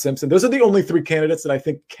 or Webb Simpson. Those are the only 3 candidates that I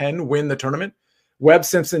think can win the tournament. Webb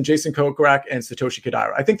Simpson, Jason Kokrak, and Satoshi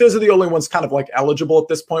Kodaira. I think those are the only ones kind of like eligible at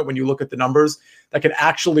this point when you look at the numbers that can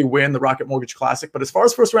actually win the Rocket Mortgage Classic. But as far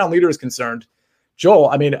as first round leader is concerned, Joel,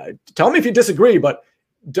 I mean, tell me if you disagree, but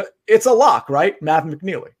it's a lock, right? Mav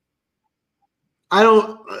McNealy.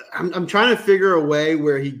 I'm trying to figure a way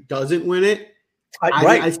where he doesn't win it.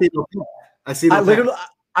 I see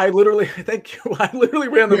I literally, thank you. I literally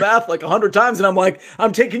ran the math like 100 times, and I'm like,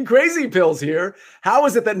 I'm taking crazy pills here. How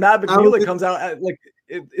is it that Mav McNealy comes out like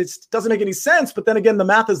it doesn't make any sense? But then again, the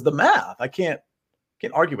math is the math. I can't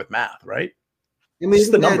argue with math, right? I mean,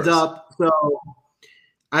 it adds up. So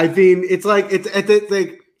I mean, it's like this is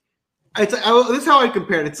how I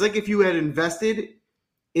compare it. It's like if you had invested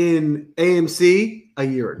in AMC a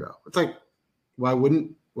year ago. It's like, why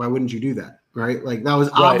wouldn't you do that, right? Like that was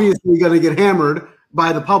obviously going to get hammered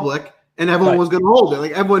by the public, and everyone was going to hold it.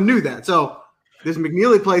 Like everyone knew that. So this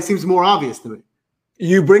McNealy play seems more obvious to me.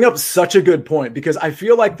 You bring up such a good point because I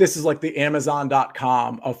feel like this is like the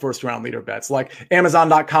Amazon.com of first round leader bets, like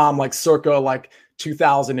Amazon.com, like circa like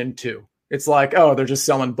 2002. it's like, oh, they're just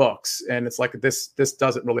selling books. And it's like, this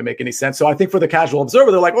doesn't really make any sense. So I think for the casual observer,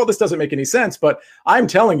 they're like, oh, this doesn't make any sense. But I'm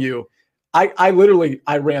telling you, I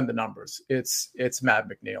ran the numbers. It's Matt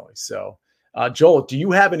McNeely. So Joel, do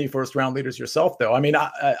you have any first round leaders yourself though? I mean,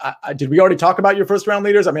 did we already talk about your first round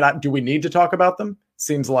leaders? I mean, do we need to talk about them?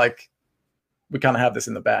 Seems like we kind of have this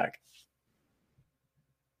in the bag.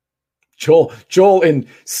 Joel in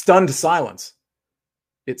stunned silence,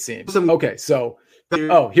 it seems. Okay, so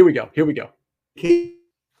here we go.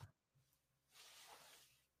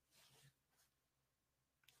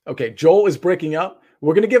 Okay, Joel is breaking up.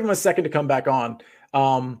 We're going to give him a second to come back on.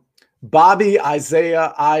 Bobby,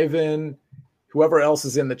 Isaiah, Ivan, whoever else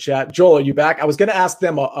is in the chat. Joel, are you back? I was going to ask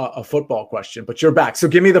them a football question, but you're back. So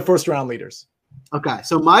give me the first round leaders. Okay,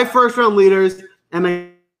 so my first round leaders,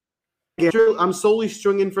 and I'm solely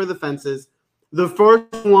stringing for the fences. The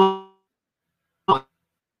first one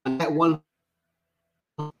at one.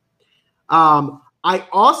 I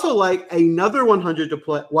also like another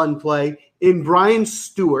 100-to-1 play in Brian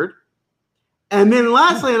Stewart. And then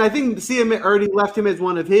lastly, and I think CM already left him as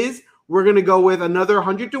one of his, we're going to go with another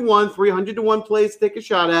 100-to-1, 300-to-1 plays to take a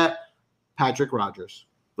shot at Patrick Rogers.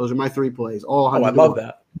 Those are my 3 plays. All 100. Oh, I love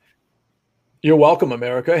that. You're welcome,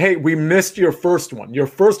 America. Hey, we missed your first one. Your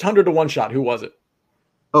first 100-to-1 shot. Who was it?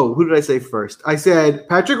 Oh, who did I say first? I said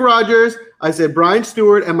Patrick Rogers. I said Brian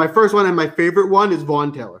Stewart. And my first one and my favorite one is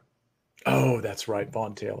Vaughn Taylor. Oh, that's right.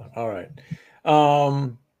 Vaughn Taylor. All right.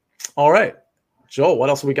 All right. Joel, what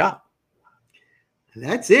else we got?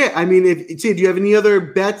 That's it. I mean, do you have any other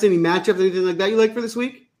bets, any matchups, anything like that you like for this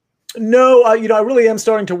week? No, I really am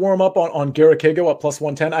starting to warm up on Garrett Cago at plus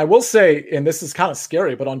 110. I will say, and this is kind of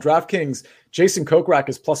scary, but on DraftKings, Jason Kokrak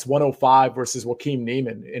is plus 105 versus Joakim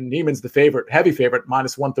Neiman. And Neiman's the favorite, heavy favorite,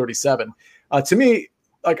 minus 137. To me,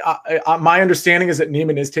 like my understanding is that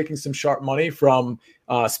Neiman is taking some sharp money from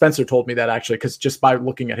Spencer told me that actually, because just by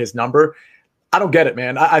looking at his number, I don't get it,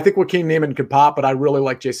 man. I think Joakim Neiman could pop, but I really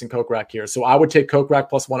like Jason Kokrak here. So I would take Kokrak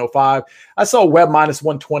plus 105. I saw Webb minus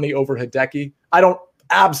 120 over Hideki. I don't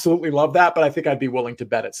absolutely love that, but I think I'd be willing to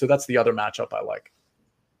bet it. So that's the other matchup I like.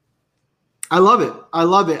 I love it.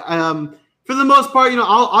 For the most part,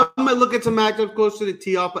 I might look at some matchups close to the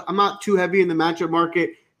tee off, but I'm not too heavy in the matchup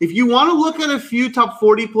market. If you want to look at a few top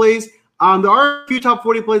 40 plays, there are a few top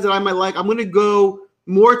 40 plays that I might like. I'm going to go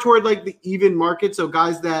more toward like the even market. So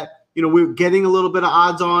guys that, we're getting a little bit of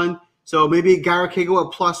odds on. So maybe Garrett Cago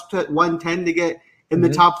at plus 110 to get in the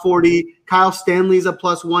top 40. Kyle Stanley's a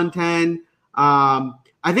plus 110.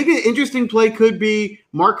 I think an interesting play could be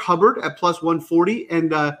Mark Hubbard at plus 140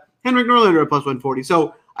 and Henrik Norlander at plus 140.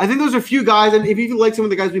 So I think those are a few guys. And if you like some of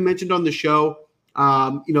the guys we mentioned on the show,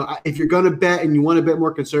 if you're going to bet and you want to bet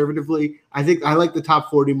more conservatively, I think I like the top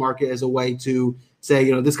 40 market as a way to say,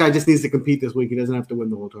 this guy just needs to compete this week. He doesn't have to win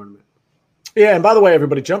the whole tournament. Yeah, and by the way,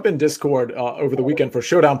 everybody, jump in Discord over the weekend for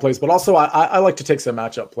showdown plays, but also I like to take some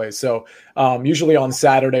matchup plays. So usually on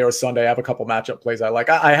Saturday or Sunday, I have a couple matchup plays I like.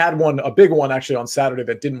 I had a big one actually on Saturday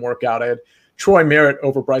that didn't work out. I had Troy Merritt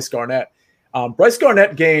over Bryce Garnett. Bryce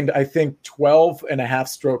Garnett gained, I think, 12 and a half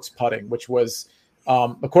strokes putting, which was,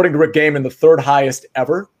 according to Rick Gehman, the third highest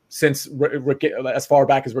ever since as far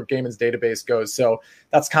back as Rick Gehman's database goes. So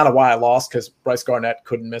that's kind of why I lost, because Bryce Garnett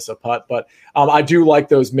couldn't miss a putt. But I do like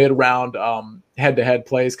those mid-round head-to-head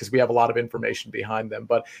plays because we have a lot of information behind them.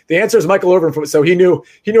 But the answer is Michael Irvin. So he knew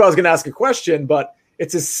I was going to ask a question, but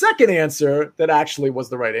it's his second answer that actually was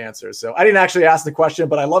the right answer. So I didn't actually ask the question,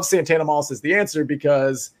 but I love Santana Moss as the answer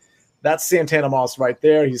because that's Santana Moss right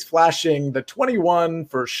there. He's flashing the 21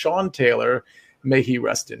 for Sean Taylor. May he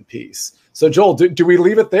rest in peace. So Joel, do we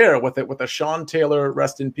leave it there with a Sean Taylor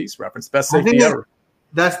rest in peace reference? Best safety ever.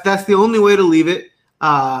 That's the only way to leave it.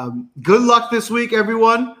 Good luck this week,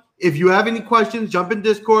 everyone. If you have any questions, jump in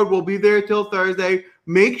Discord. We'll be there till Thursday.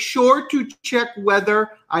 Make sure to check weather.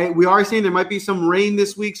 We are saying there might be some rain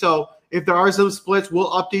this week, so if there are some splits, we'll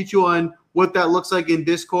update you on what that looks like in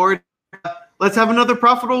Discord. Let's have another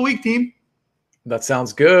profitable week, team. That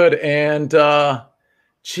sounds good. And I'm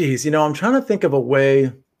trying to think of a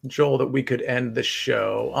way, Joel, that we could end the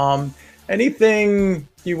show. Anything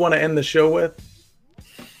you want to end the show with?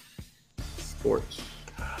 Sports.